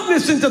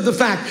cognizant of the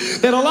fact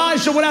that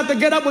Elijah would have to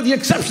get up with the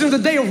exception of the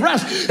day of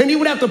rest, and he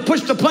would have to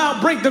push the plow,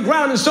 break the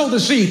ground, and sow the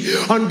seed.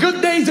 On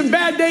good days and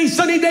bad days,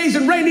 sunny days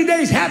and rainy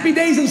days, happy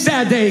days and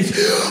sad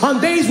days, on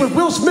days with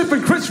Will Smith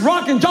and Chris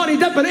Rock and Johnny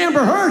Depp and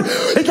Amber Heard,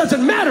 it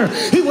doesn't matter.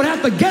 He would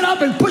have to get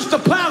up and push the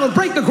plow and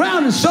break the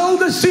ground and sow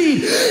the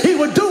seed. He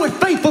would do it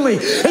faithfully.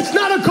 It's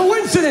not a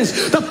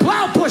coincidence. The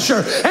plow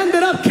pusher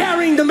ended up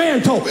carrying the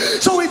mantle.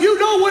 So if you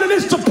know what it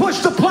is to push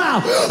the plow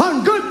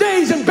on good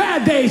days and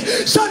bad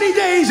days, sunny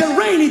days and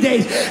rainy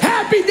days,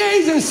 happy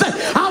days and sad,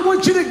 I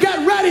want you to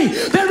get ready.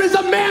 There is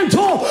a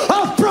mantle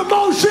of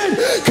promotion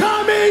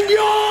coming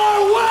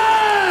your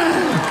way.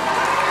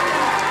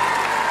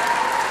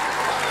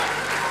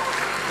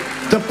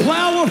 The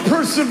plow of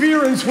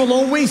perseverance will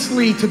always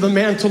lead to the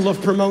mantle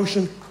of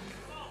promotion.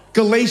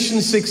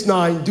 Galatians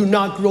 6:9, do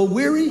not grow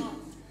weary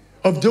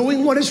of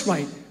doing what is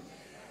right.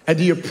 At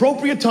the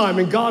appropriate time,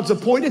 in God's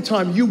appointed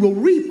time, you will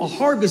reap a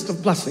harvest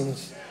of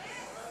blessings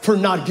for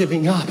not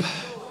giving up.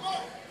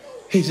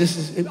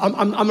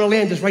 I'm going to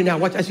land this right now.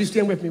 Watch, as you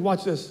stand with me,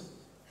 watch this.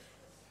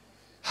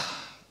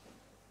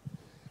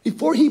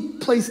 Before he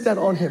placed that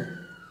on him,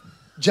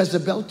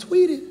 Jezebel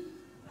tweeted.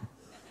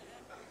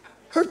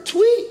 Her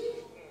tweet.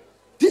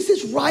 This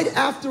is right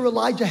after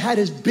Elijah had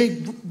his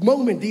big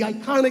moment, the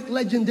iconic,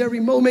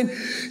 legendary moment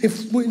in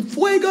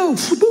Fuego,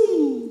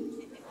 boom,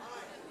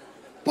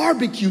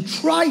 barbecue,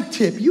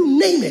 tri-tip, you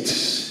name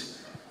it.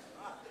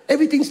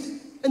 Everything's,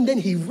 and then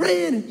he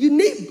ran, you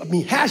name it. I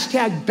mean,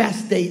 hashtag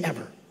best day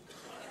ever.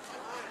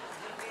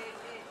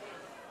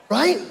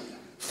 Right?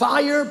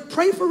 Fire,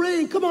 pray for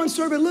rain. Come on,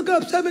 servant, look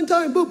up 7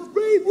 times. Boom,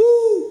 rain,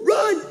 woo,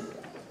 run.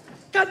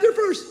 Got there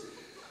first.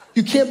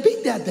 You can't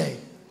beat that day.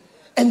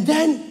 And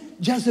then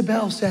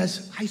Jezebel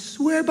says, I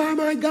swear by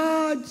my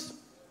gods,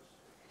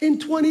 in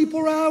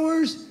 24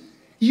 hours,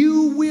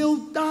 you will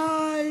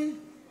die.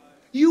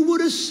 You would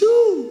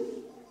assume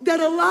that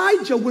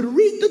Elijah would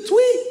read the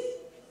tweet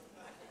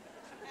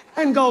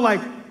and go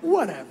like,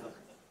 whatever.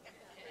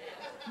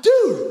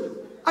 Dude,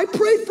 I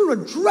prayed for a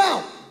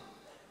drought.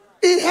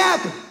 It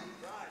happened.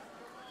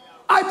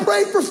 I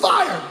prayed for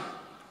fire.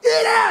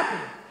 It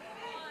happened.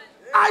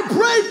 I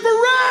prayed for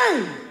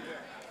rain.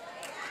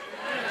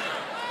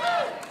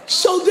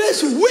 So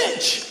this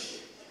witch,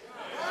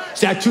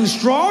 is that too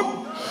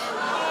strong?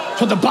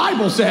 So the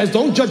Bible says,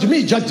 don't judge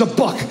me, judge the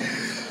book.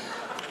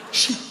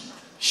 She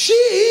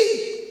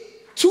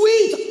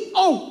tweets,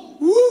 oh,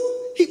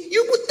 whoop.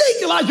 You would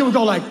think Elijah would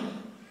go like,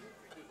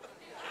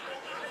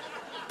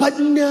 but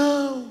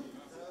no.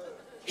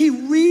 He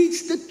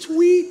reads the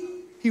tweet,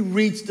 he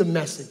reads the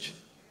message.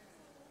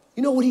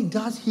 You know what he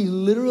does? He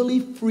literally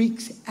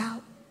freaks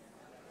out.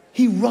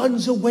 He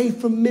runs away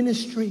from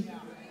ministry.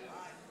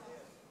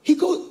 He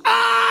goes,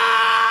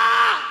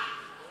 I'm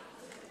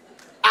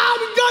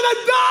gonna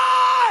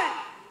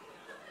die.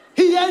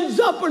 He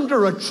ends up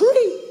under a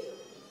tree.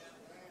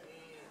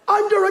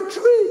 Under a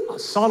tree, a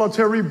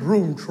solitary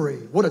broom tree.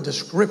 What a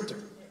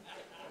descriptor.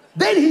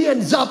 Then he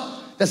ends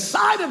up the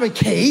side of a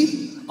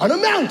cave on a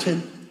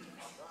mountain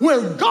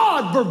where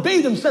God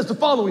verbatim says the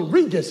following.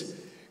 Read this.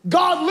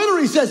 God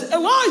literally says,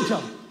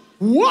 Elijah,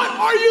 what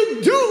are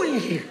you doing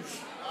here?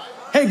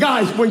 Hey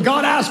guys, when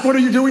God asks, what are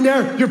you doing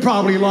there? You're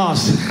probably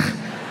lost.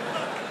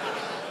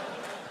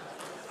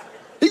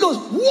 He goes,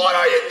 what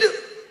are you doing?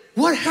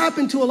 What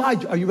happened to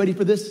Elijah? Are you ready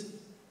for this?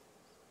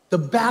 The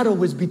battle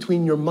was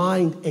between your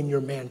mind and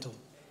your mantle.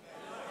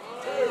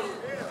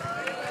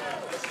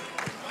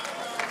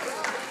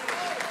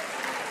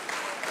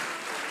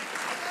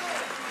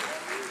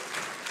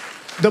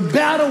 The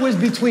battle is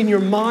between your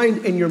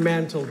mind and your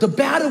mantle. The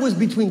battle is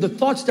between the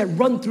thoughts that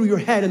run through your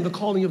head and the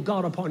calling of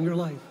God upon your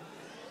life.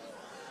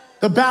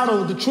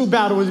 The true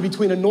battle is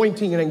between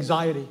anointing and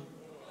anxiety.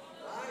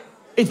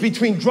 It's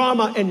between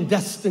drama and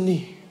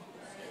destiny.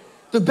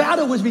 The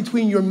battle is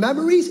between your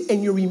memories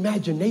and your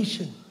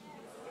imagination.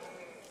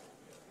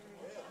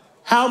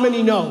 How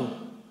many know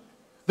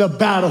the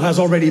battle has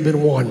already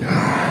been won?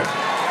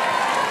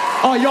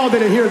 Oh, y'all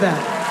didn't hear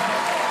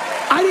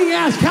that. I didn't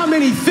ask how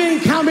many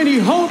think, how many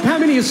hope, how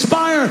many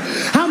aspire,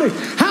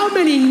 how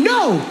many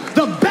know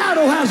the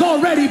battle has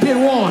already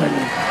been won.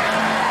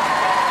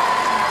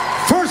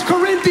 1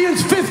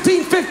 Corinthians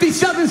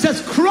 15:57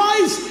 says,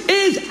 Christ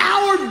is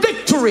our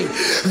victory.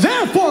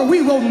 Therefore,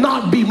 we will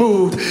not be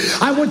moved.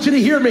 I want you to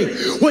hear me.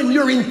 When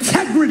your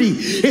integrity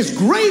is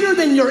greater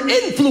than your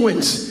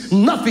influence,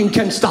 nothing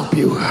can stop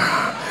you.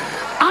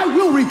 I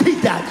will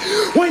repeat that.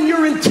 When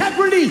your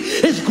integrity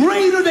is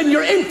greater than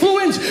your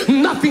influence,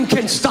 nothing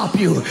can stop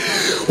you.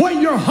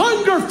 When your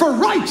hunger for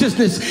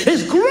righteousness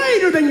is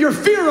greater than your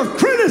fear of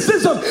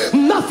criticism,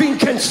 nothing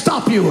can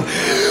stop you.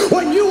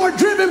 When you are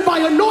driven by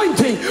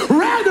anointing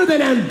rather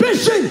than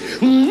ambition,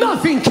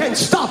 nothing can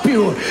stop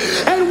you.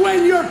 And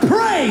when your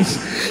praise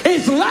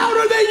is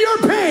louder than your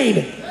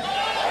pain,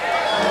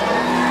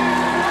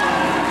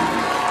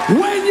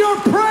 when your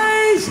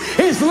praise praise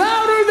is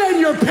louder than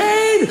your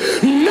pain,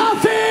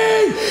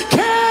 nothing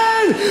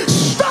can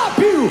stop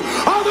you.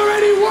 Are there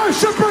any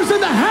worshipers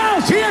in the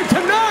house here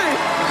tonight?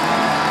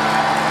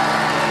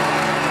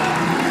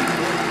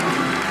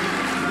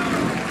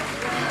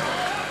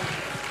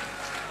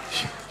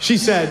 She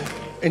said,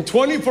 in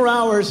 24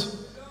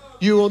 hours,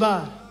 you will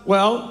die.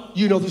 Well,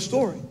 you know the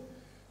story.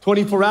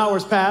 24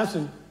 hours passed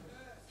and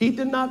he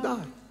did not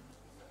die.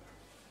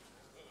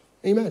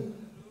 Amen.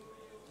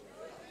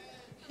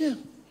 Yeah.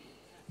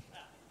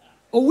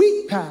 A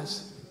week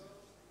passed.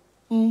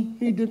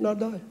 He did not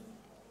die.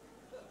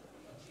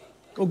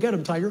 Go get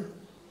him, tiger.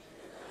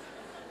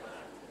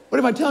 What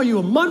if I tell you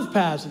a month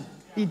passed and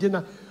he did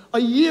not? A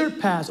year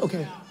passed.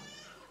 Okay.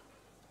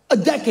 A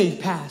decade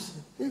passed.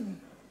 Yeah.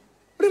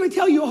 What if I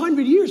tell you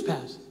 100 years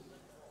passed?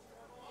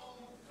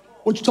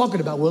 What you talking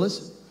about,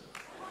 Willis?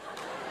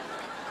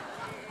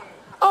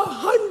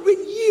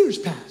 100 years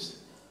passed.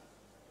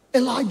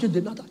 Elijah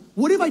did not die.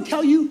 What if I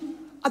tell you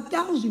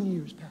 1,000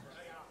 years passed?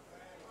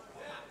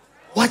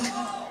 What?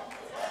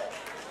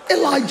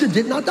 Elijah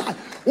did not die.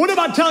 What if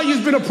I tell you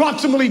it's been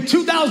approximately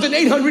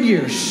 2,800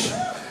 years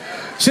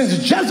since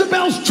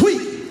Jezebel's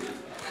tweet?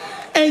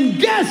 And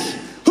guess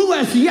who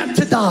has yet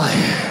to die?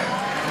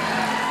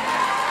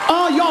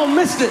 Oh, y'all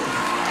missed it.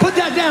 Put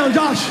that down,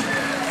 Josh.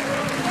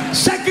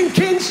 2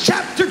 Kings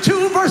chapter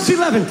 2 verse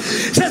 11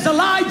 says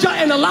Elijah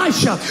and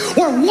Elisha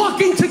were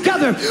walking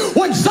together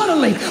when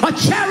suddenly a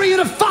chariot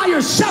of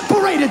fire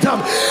separated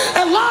them.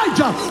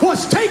 Elijah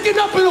was taken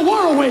up in a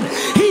whirlwind.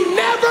 He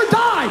never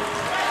died.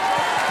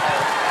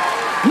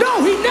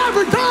 No, he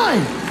never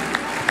died.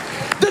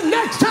 The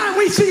next time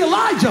we see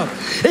Elijah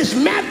is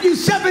Matthew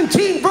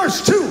 17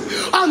 verse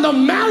 2 on the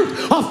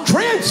Mount of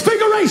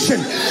Transfiguration.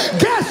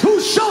 Guess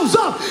who shows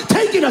up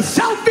taking a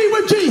selfie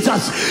with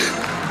Jesus?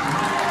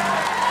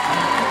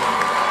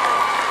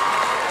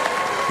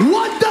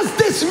 What does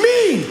this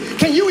mean?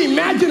 Can you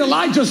imagine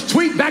Elijah's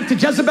tweet back to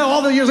Jezebel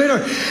all the years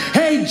later?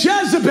 Hey,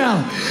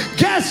 Jezebel,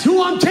 guess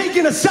who I'm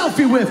taking a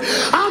selfie with?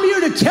 I'm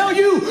here to tell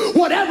you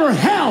whatever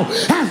hell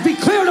has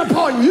declared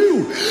upon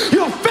you,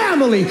 your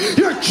family,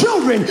 your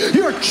children,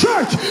 your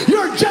church,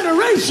 your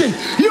generation,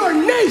 your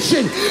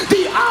nation,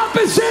 the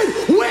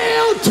opposite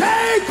will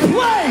take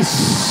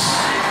place.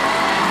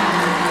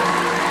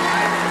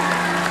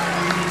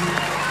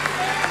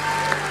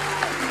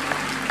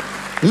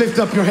 Lift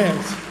up your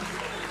hands.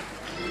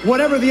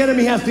 Whatever the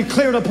enemy has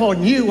declared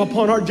upon you,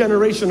 upon our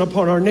generation,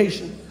 upon our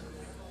nation,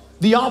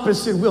 the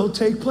opposite will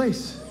take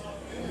place.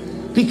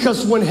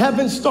 Because when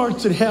heaven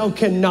starts it, hell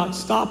cannot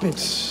stop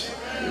it.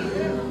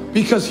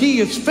 Because he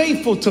is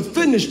faithful to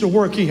finish the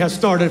work he has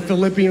started,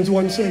 Philippians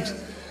 1:6.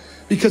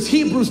 Because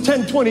Hebrews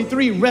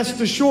 10:23, rest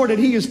assured that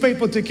he is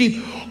faithful to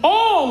keep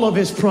all of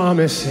his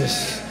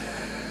promises.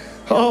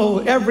 Oh,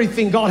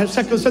 everything God has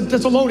said.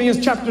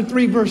 Thessalonians chapter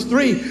 3 verse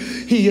 3.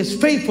 He is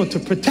faithful to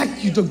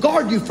protect you, to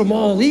guard you from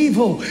all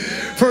evil.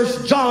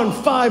 1 John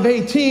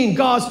 5:18,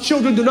 God's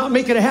children do not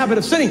make it a habit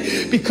of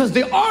sinning because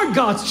they are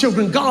God's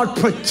children. God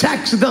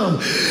protects them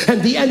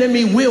and the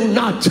enemy will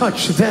not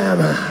touch them.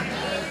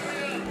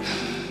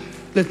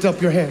 Lift up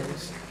your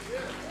hands.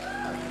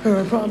 There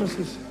are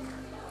promises.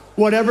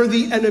 Whatever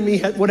the enemy,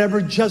 whatever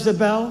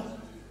Jezebel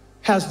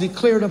has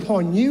declared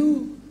upon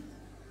you,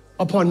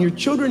 upon your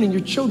children and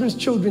your children's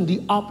children,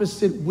 the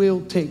opposite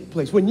will take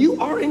place. When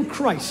you are in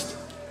Christ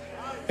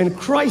and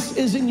Christ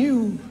is in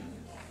you,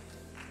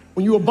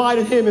 when you abide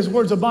in him, his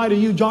words abide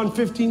in you, John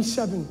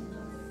 15:7,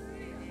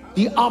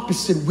 the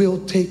opposite will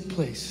take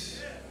place.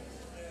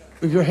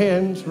 With your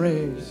hands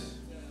raised.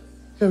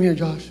 Come here,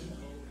 Josh.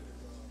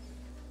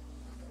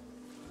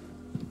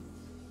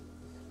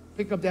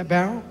 Pick up that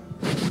barrel.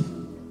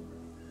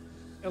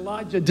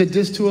 Elijah did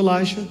this to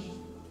Elisha.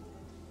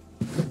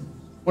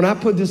 When I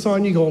put this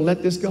on, you're going to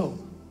let this go.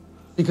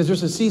 Because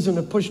there's a season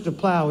to push the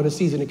plow and a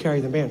season to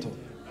carry the mantle.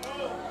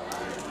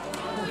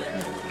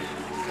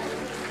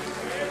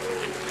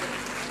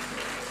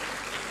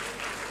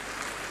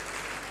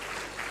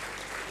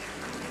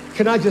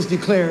 Can I just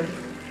declare,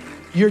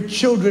 your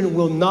children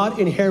will not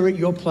inherit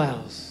your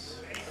plows.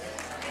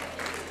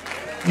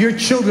 Your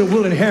children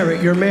will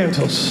inherit your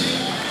mantles.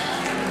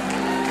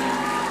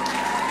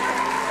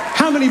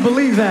 How many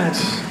believe that?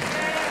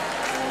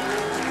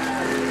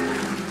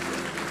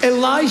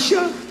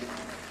 Elisha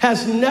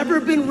has never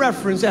been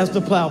referenced as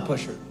the plow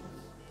pusher.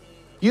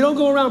 You don't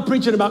go around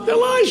preaching about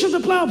Elisha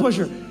the plow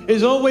pusher.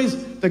 It's always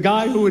the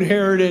guy who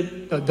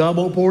inherited the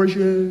double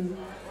portion,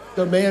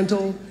 the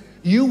mantle.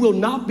 You will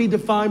not be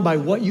defined by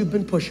what you've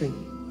been pushing.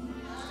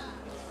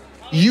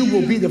 You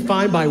will be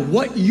defined by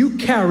what you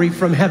carry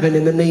from heaven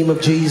in the name of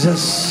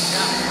Jesus.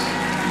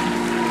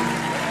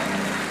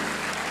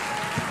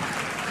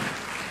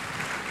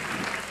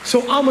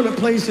 So I'm going to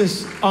place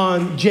this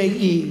on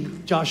J.E.,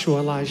 Joshua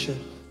Elisha.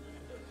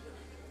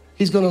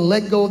 He's going to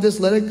let go of this,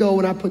 let it go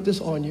when I put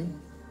this on you.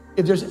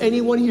 If there's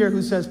anyone here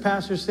who says,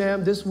 Pastor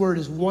Sam, this word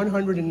is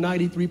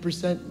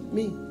 193%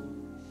 me.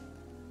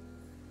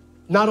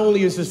 Not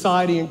only in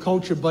society and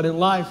culture, but in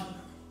life,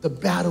 the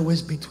battle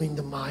is between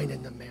the mind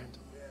and the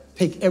mantle.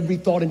 Take every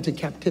thought into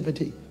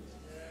captivity.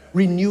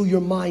 Renew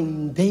your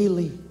mind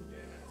daily.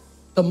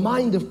 The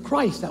mind of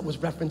Christ that was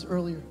referenced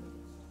earlier.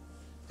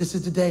 This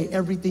is the day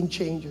everything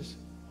changes.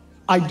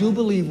 I do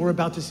believe we're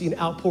about to see an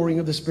outpouring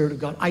of the Spirit of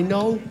God. I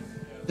know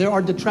there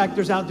are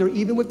detractors out there,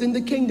 even within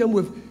the kingdom,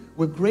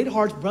 with great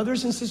hearts,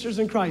 brothers and sisters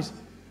in Christ,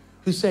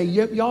 who say,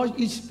 y'all,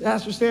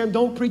 Pastor Sam,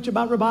 don't preach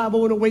about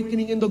revival and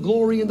awakening and the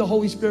glory and the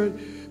Holy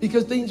Spirit,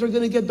 because things are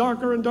going to get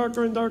darker and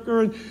darker and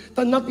darker, and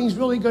nothing's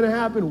really going to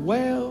happen.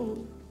 Well,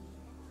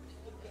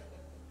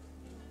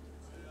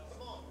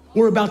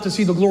 we're about to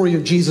see the glory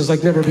of Jesus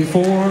like never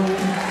before.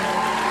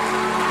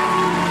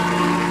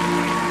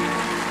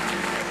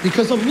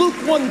 Because of Luke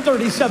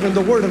 1:37, the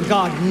word of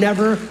God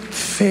never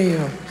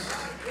fails.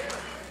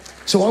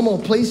 So I'm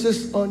going to place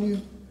this on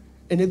you.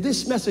 And if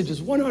this message is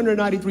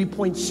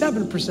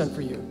 193.7%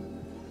 for you,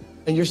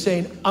 and you're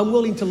saying, I'm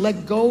willing to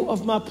let go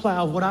of my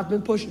plow, what I've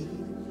been pushing,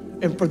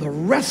 and for the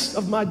rest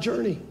of my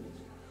journey,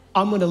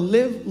 I'm going to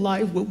live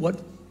life with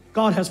what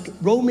God has,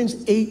 Romans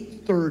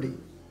 8:30.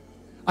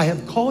 I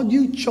have called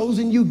you,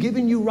 chosen you,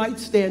 given you right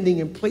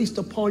standing, and placed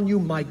upon you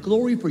my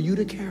glory for you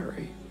to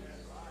carry.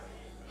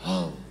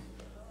 Oh,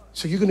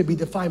 so you're going to be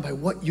defined by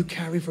what you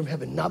carry from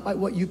heaven, not by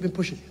what you've been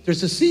pushing.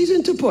 There's a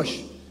season to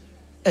push,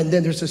 and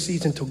then there's a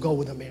season to go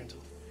with a mantle.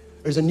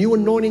 There's a new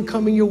anointing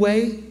coming your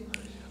way,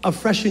 a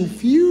fresh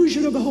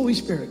infusion of the Holy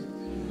Spirit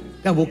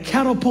that will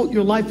catapult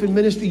your life and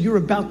ministry. You're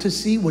about to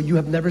see what you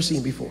have never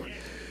seen before.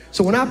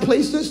 So when I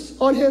place this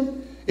on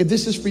him, if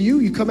this is for you,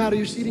 you come out of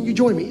your seat and you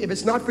join me. If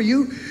it's not for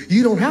you,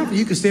 you don't have to.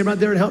 You can stay right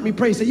there and help me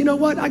pray. Say, you know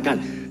what?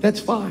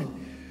 That's fine.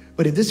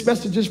 But if this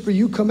message is for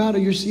you, come out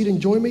of your seat and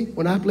join me.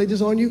 When I play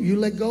this on you, you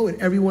let go,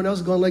 and everyone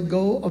else is going to let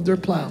go of their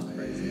plow.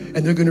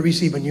 And they're going to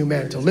receive a new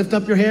mantle. Lift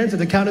up your hands at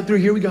the count of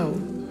 3. Here we go.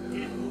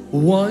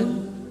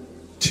 1,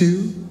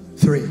 2,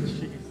 3.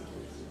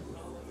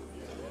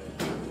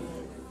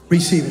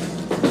 Receive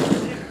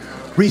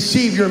it.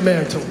 Receive your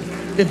mantle.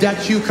 If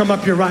that's you, come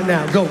up here right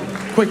now. Go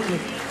quickly.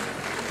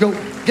 Go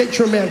get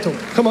your mantle.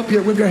 Come up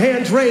here with your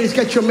hands raised.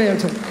 Get your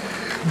mantle.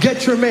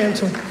 Get your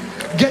mantle.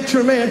 Get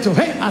your mantle.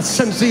 Hey, I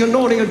sense the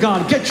anointing of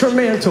God. Get your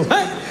mantle.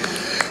 Hey,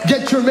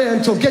 get your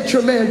mantle. Get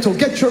your mantle.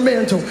 Get your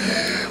mantle.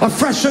 A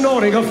fresh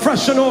anointing. A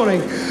fresh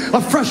anointing.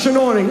 A fresh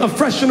anointing. A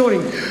fresh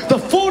anointing. The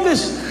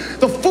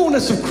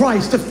fullness of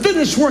Christ, the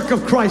finished work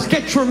of Christ.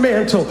 Get your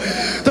mantle.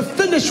 The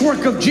finished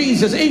work of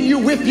Jesus in you,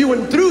 with you,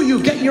 and through you.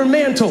 Get your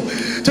mantle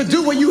to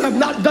do what you have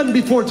not done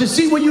before, to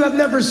see what you have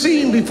never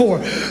seen before,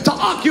 to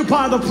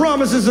occupy the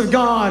promises of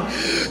God,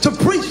 to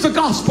preach the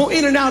gospel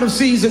in and out of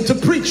season, to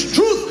preach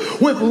truth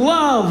with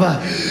love.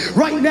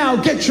 Right now,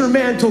 get your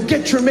mantle.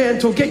 Get your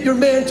mantle. Get your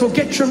mantle.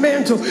 Get your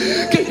mantle.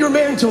 Get your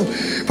mantle.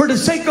 For the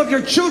sake of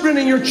your children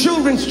and your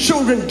children's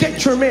children,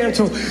 get your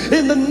mantle.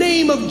 In the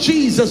name of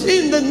Jesus.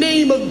 In the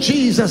name of Jesus.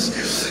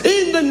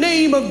 In the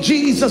name of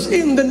Jesus.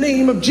 In the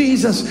name of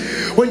Jesus.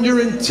 When your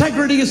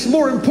integrity is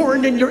more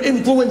important than your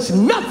influence,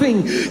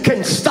 nothing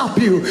can stop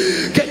you.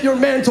 Get your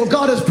mantle.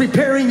 God is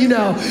preparing you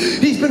now.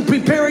 He's been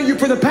preparing you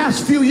for the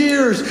past few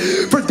years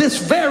for this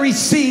very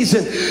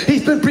season.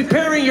 He's been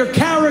preparing your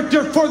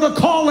character for the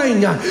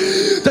calling,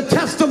 the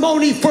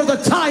testimony for the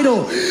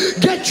title.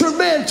 Get your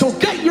mantle.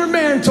 Get your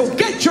mantle.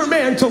 Get your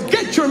mantle.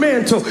 Get your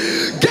mantle.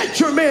 Get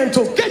your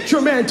mantle. Get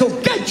your mantle.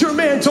 Get your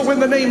mantle in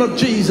the name of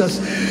Jesus.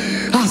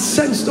 I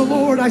sense the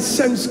Lord. I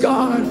sense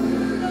God.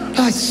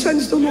 I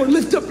sense the Lord.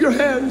 Lift up your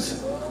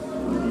hands.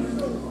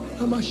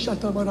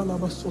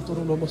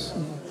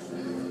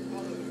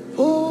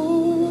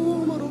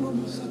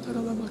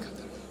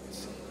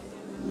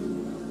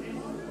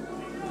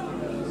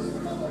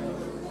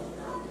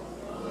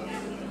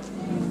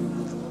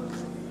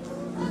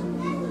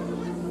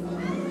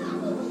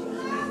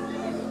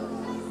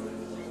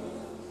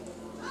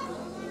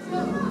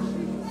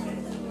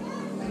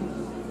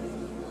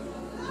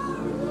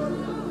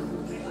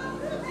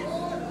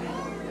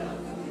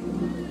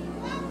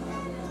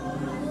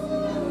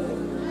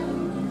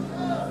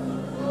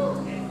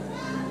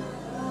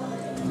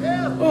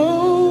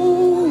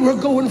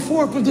 Going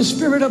forth with the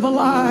spirit of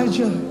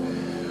Elijah,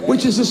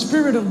 which is the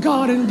spirit of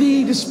God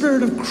indeed, the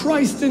spirit of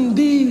Christ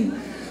indeed,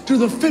 through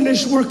the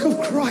finished work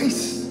of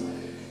Christ.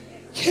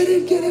 Get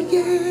it, get it,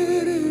 get it,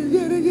 get it,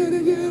 get it, get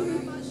it,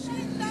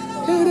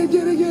 get it,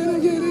 get it, get it, get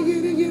it, get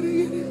it,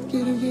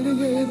 get it, get it,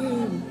 get it.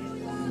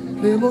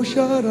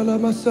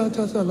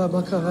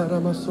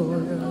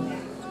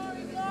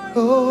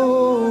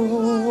 Oh,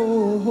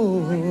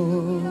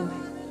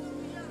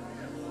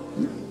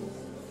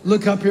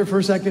 look up here for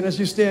a second as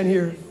you stand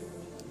here.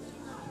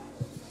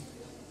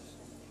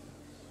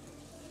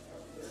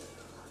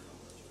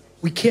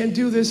 We can't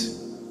do this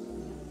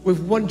with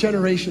one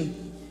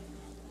generation.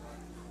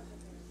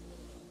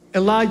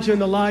 Elijah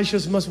and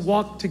Elisha must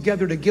walk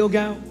together to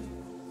Gilgal,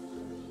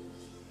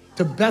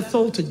 to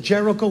Bethel, to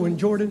Jericho and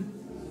Jordan.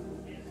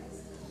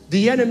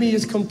 The enemy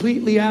is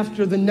completely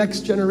after the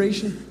next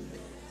generation.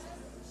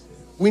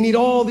 We need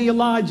all the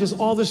Elijahs,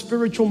 all the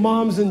spiritual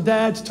moms and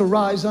dads to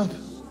rise up.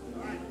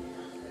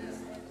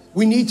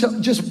 We need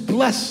to just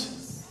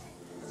bless,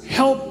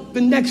 help the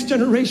next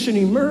generation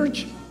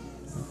emerge.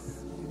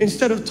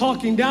 Instead of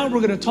talking down,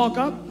 we're going to talk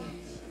up.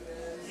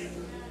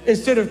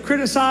 Instead of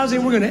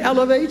criticizing, we're going to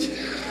elevate.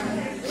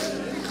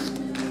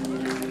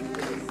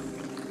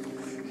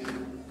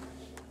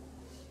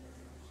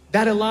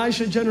 That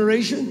Elisha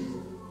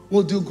generation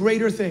will do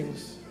greater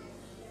things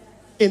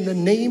in the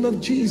name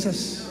of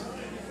Jesus.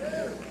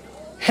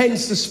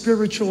 Hence the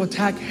spiritual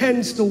attack,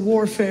 hence the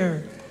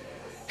warfare,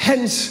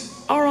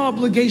 hence our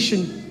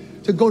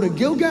obligation to go to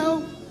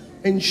Gilgal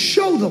and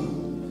show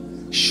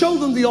them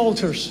the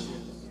altars.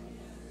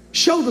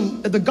 Show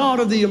them that the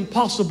God of the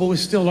impossible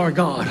is still our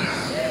God.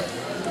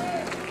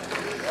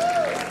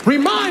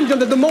 Remind them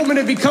that the moment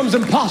it becomes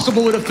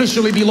impossible, it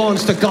officially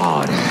belongs to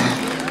God.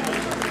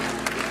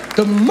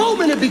 The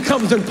moment it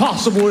becomes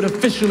impossible, it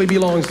officially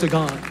belongs to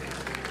God.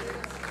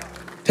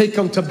 Take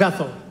them to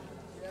Bethel.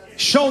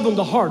 Show them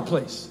the hard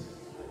place.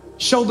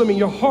 Show them in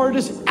your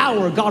hardest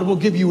hour, God will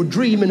give you a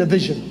dream and a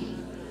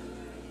vision.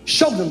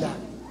 Show them that.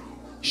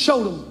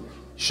 Show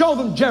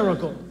them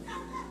Jericho.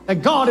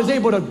 That God is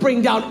able to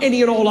bring down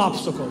any and all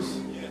obstacles.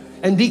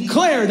 And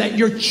declare that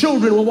your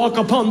children will walk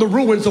upon the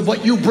ruins of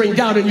what you bring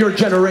down in your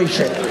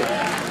generation.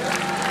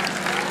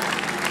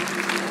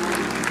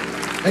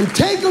 And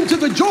take them to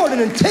the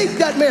Jordan and take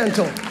that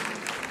mantle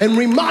and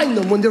remind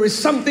them when there is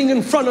something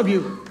in front of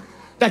you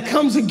that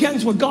comes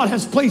against what God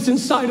has placed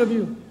inside of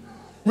you.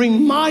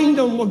 Remind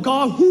them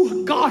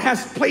who God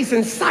has placed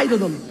inside of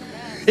them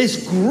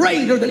is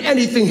greater than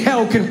anything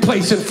hell can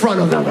place in front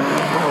of them.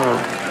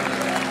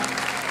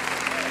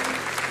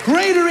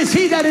 Greater is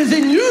he that is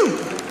in you.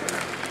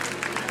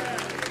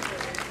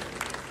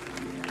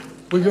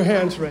 With your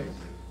hands raised.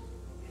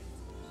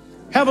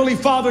 Heavenly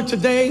Father,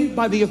 today,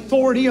 by the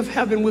authority of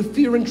heaven, with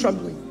fear and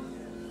trembling,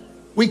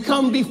 we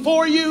come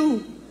before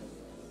you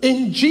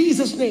in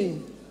Jesus'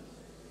 name.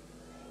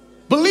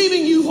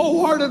 Believing you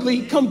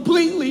wholeheartedly,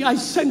 completely, I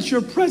sense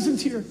your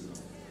presence here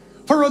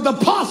for a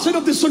deposit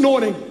of this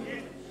anointing.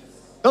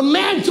 The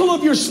mantle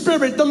of your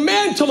spirit, the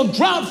mantle of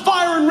drought,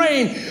 fire, and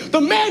rain,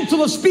 the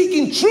mantle of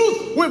speaking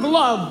truth with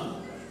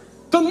love,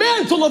 the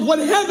mantle of what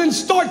heaven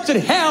starts at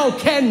hell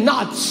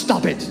cannot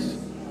stop it.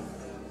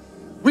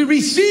 We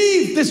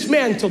receive this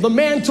mantle. The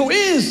mantle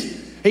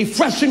is a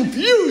fresh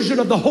infusion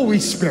of the Holy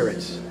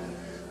Spirit.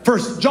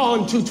 1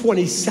 John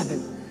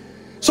 2:27.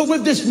 So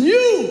with this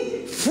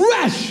new,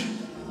 fresh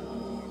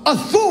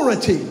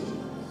authority,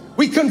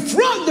 we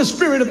confront the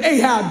spirit of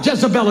Ahab,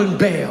 Jezebel, and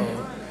Baal,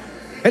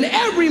 and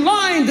every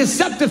lying,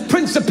 deceptive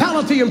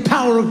principality and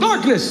power of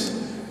darkness.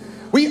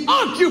 We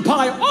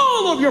occupy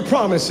all of your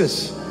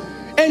promises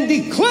and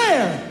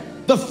declare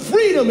the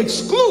freedom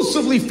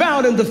exclusively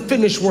found in the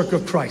finished work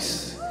of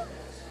Christ.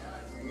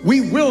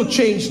 We will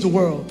change the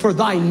world for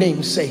thy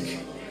name's sake.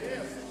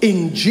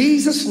 In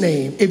Jesus'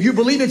 name. If you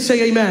believe it,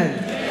 say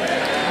amen.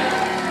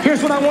 Amen.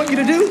 Here's what I want you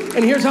to do,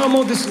 and here's how I'm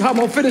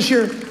gonna finish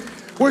here.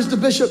 Where's the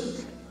bishop?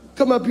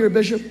 Come up here,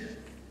 bishop.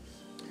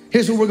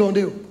 Here's what we're gonna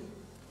do.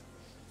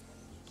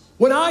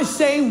 When I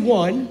say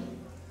one,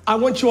 I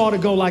want you all to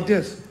go like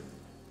this.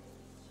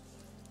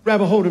 Grab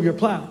a hold of your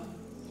plow.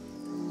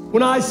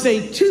 When I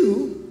say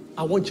two,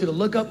 I want you to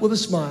look up with a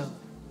smile.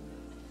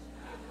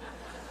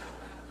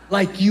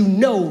 Like you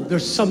know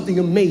there's something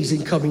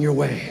amazing coming your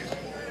way.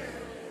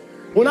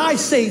 When I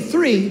say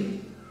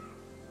three,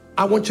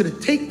 I want you to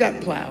take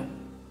that plow,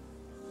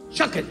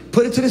 chuck it,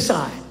 put it to the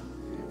side,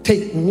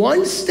 take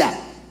one step,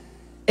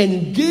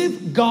 and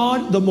give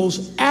God the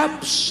most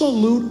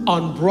absolute,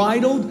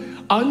 unbridled,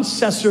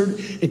 uncensored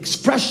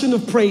expression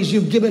of praise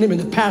you've given him in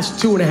the past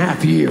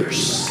 2.5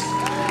 years.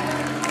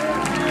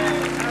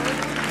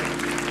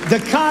 The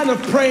kind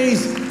of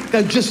praise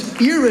that just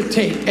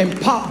irritate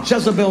and pop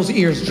Jezebel's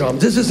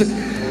eardrums. This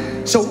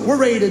isn't. So we're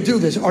ready to do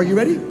this. Are you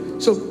ready?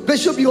 So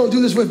Bishop, you're gonna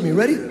do this with me.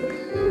 Ready?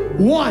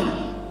 One.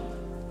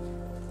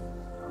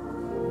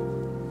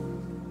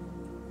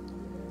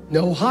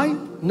 No hype,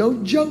 no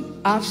joke.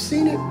 I've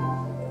seen it.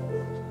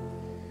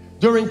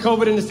 During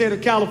COVID in the state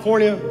of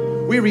California,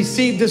 we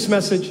received this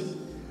message.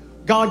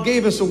 God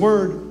gave us a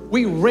word.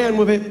 We ran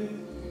with it.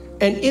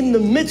 And in the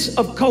midst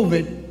of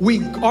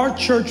COVID, our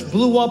church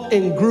blew up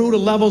and grew to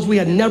levels we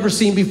had never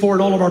seen before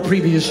in all of our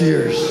previous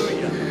years.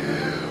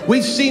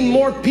 We've seen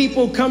more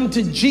people come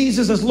to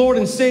Jesus as Lord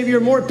and Savior,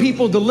 more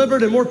people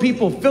delivered, and more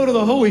people filled with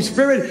the Holy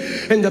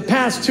Spirit in the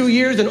past 2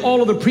 years than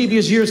all of the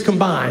previous years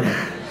combined.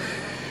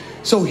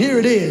 So here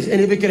it is.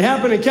 And if it could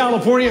happen in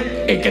California,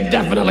 it could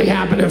definitely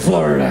happen in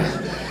Florida.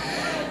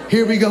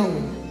 Here we go.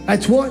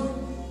 That's one.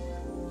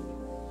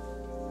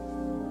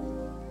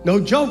 No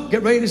joke.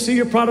 Get ready to see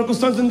your prodigal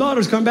sons and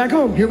daughters come back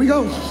home. Here we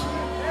go.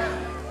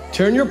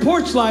 Turn your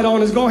porch light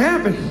on. It's going to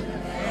happen.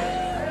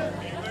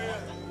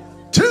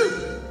 Two.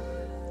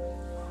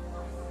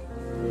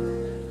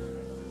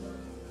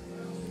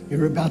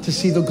 You're about to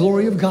see the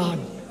glory of God.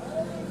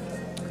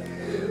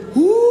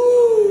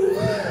 Woo.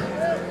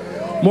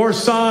 More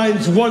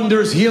signs,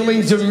 wonders,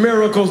 healings, and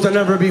miracles than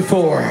ever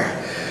before.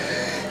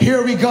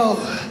 Here we go.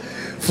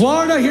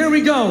 Florida, here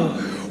we go.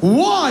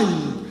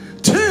 1,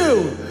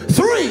 2,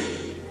 3.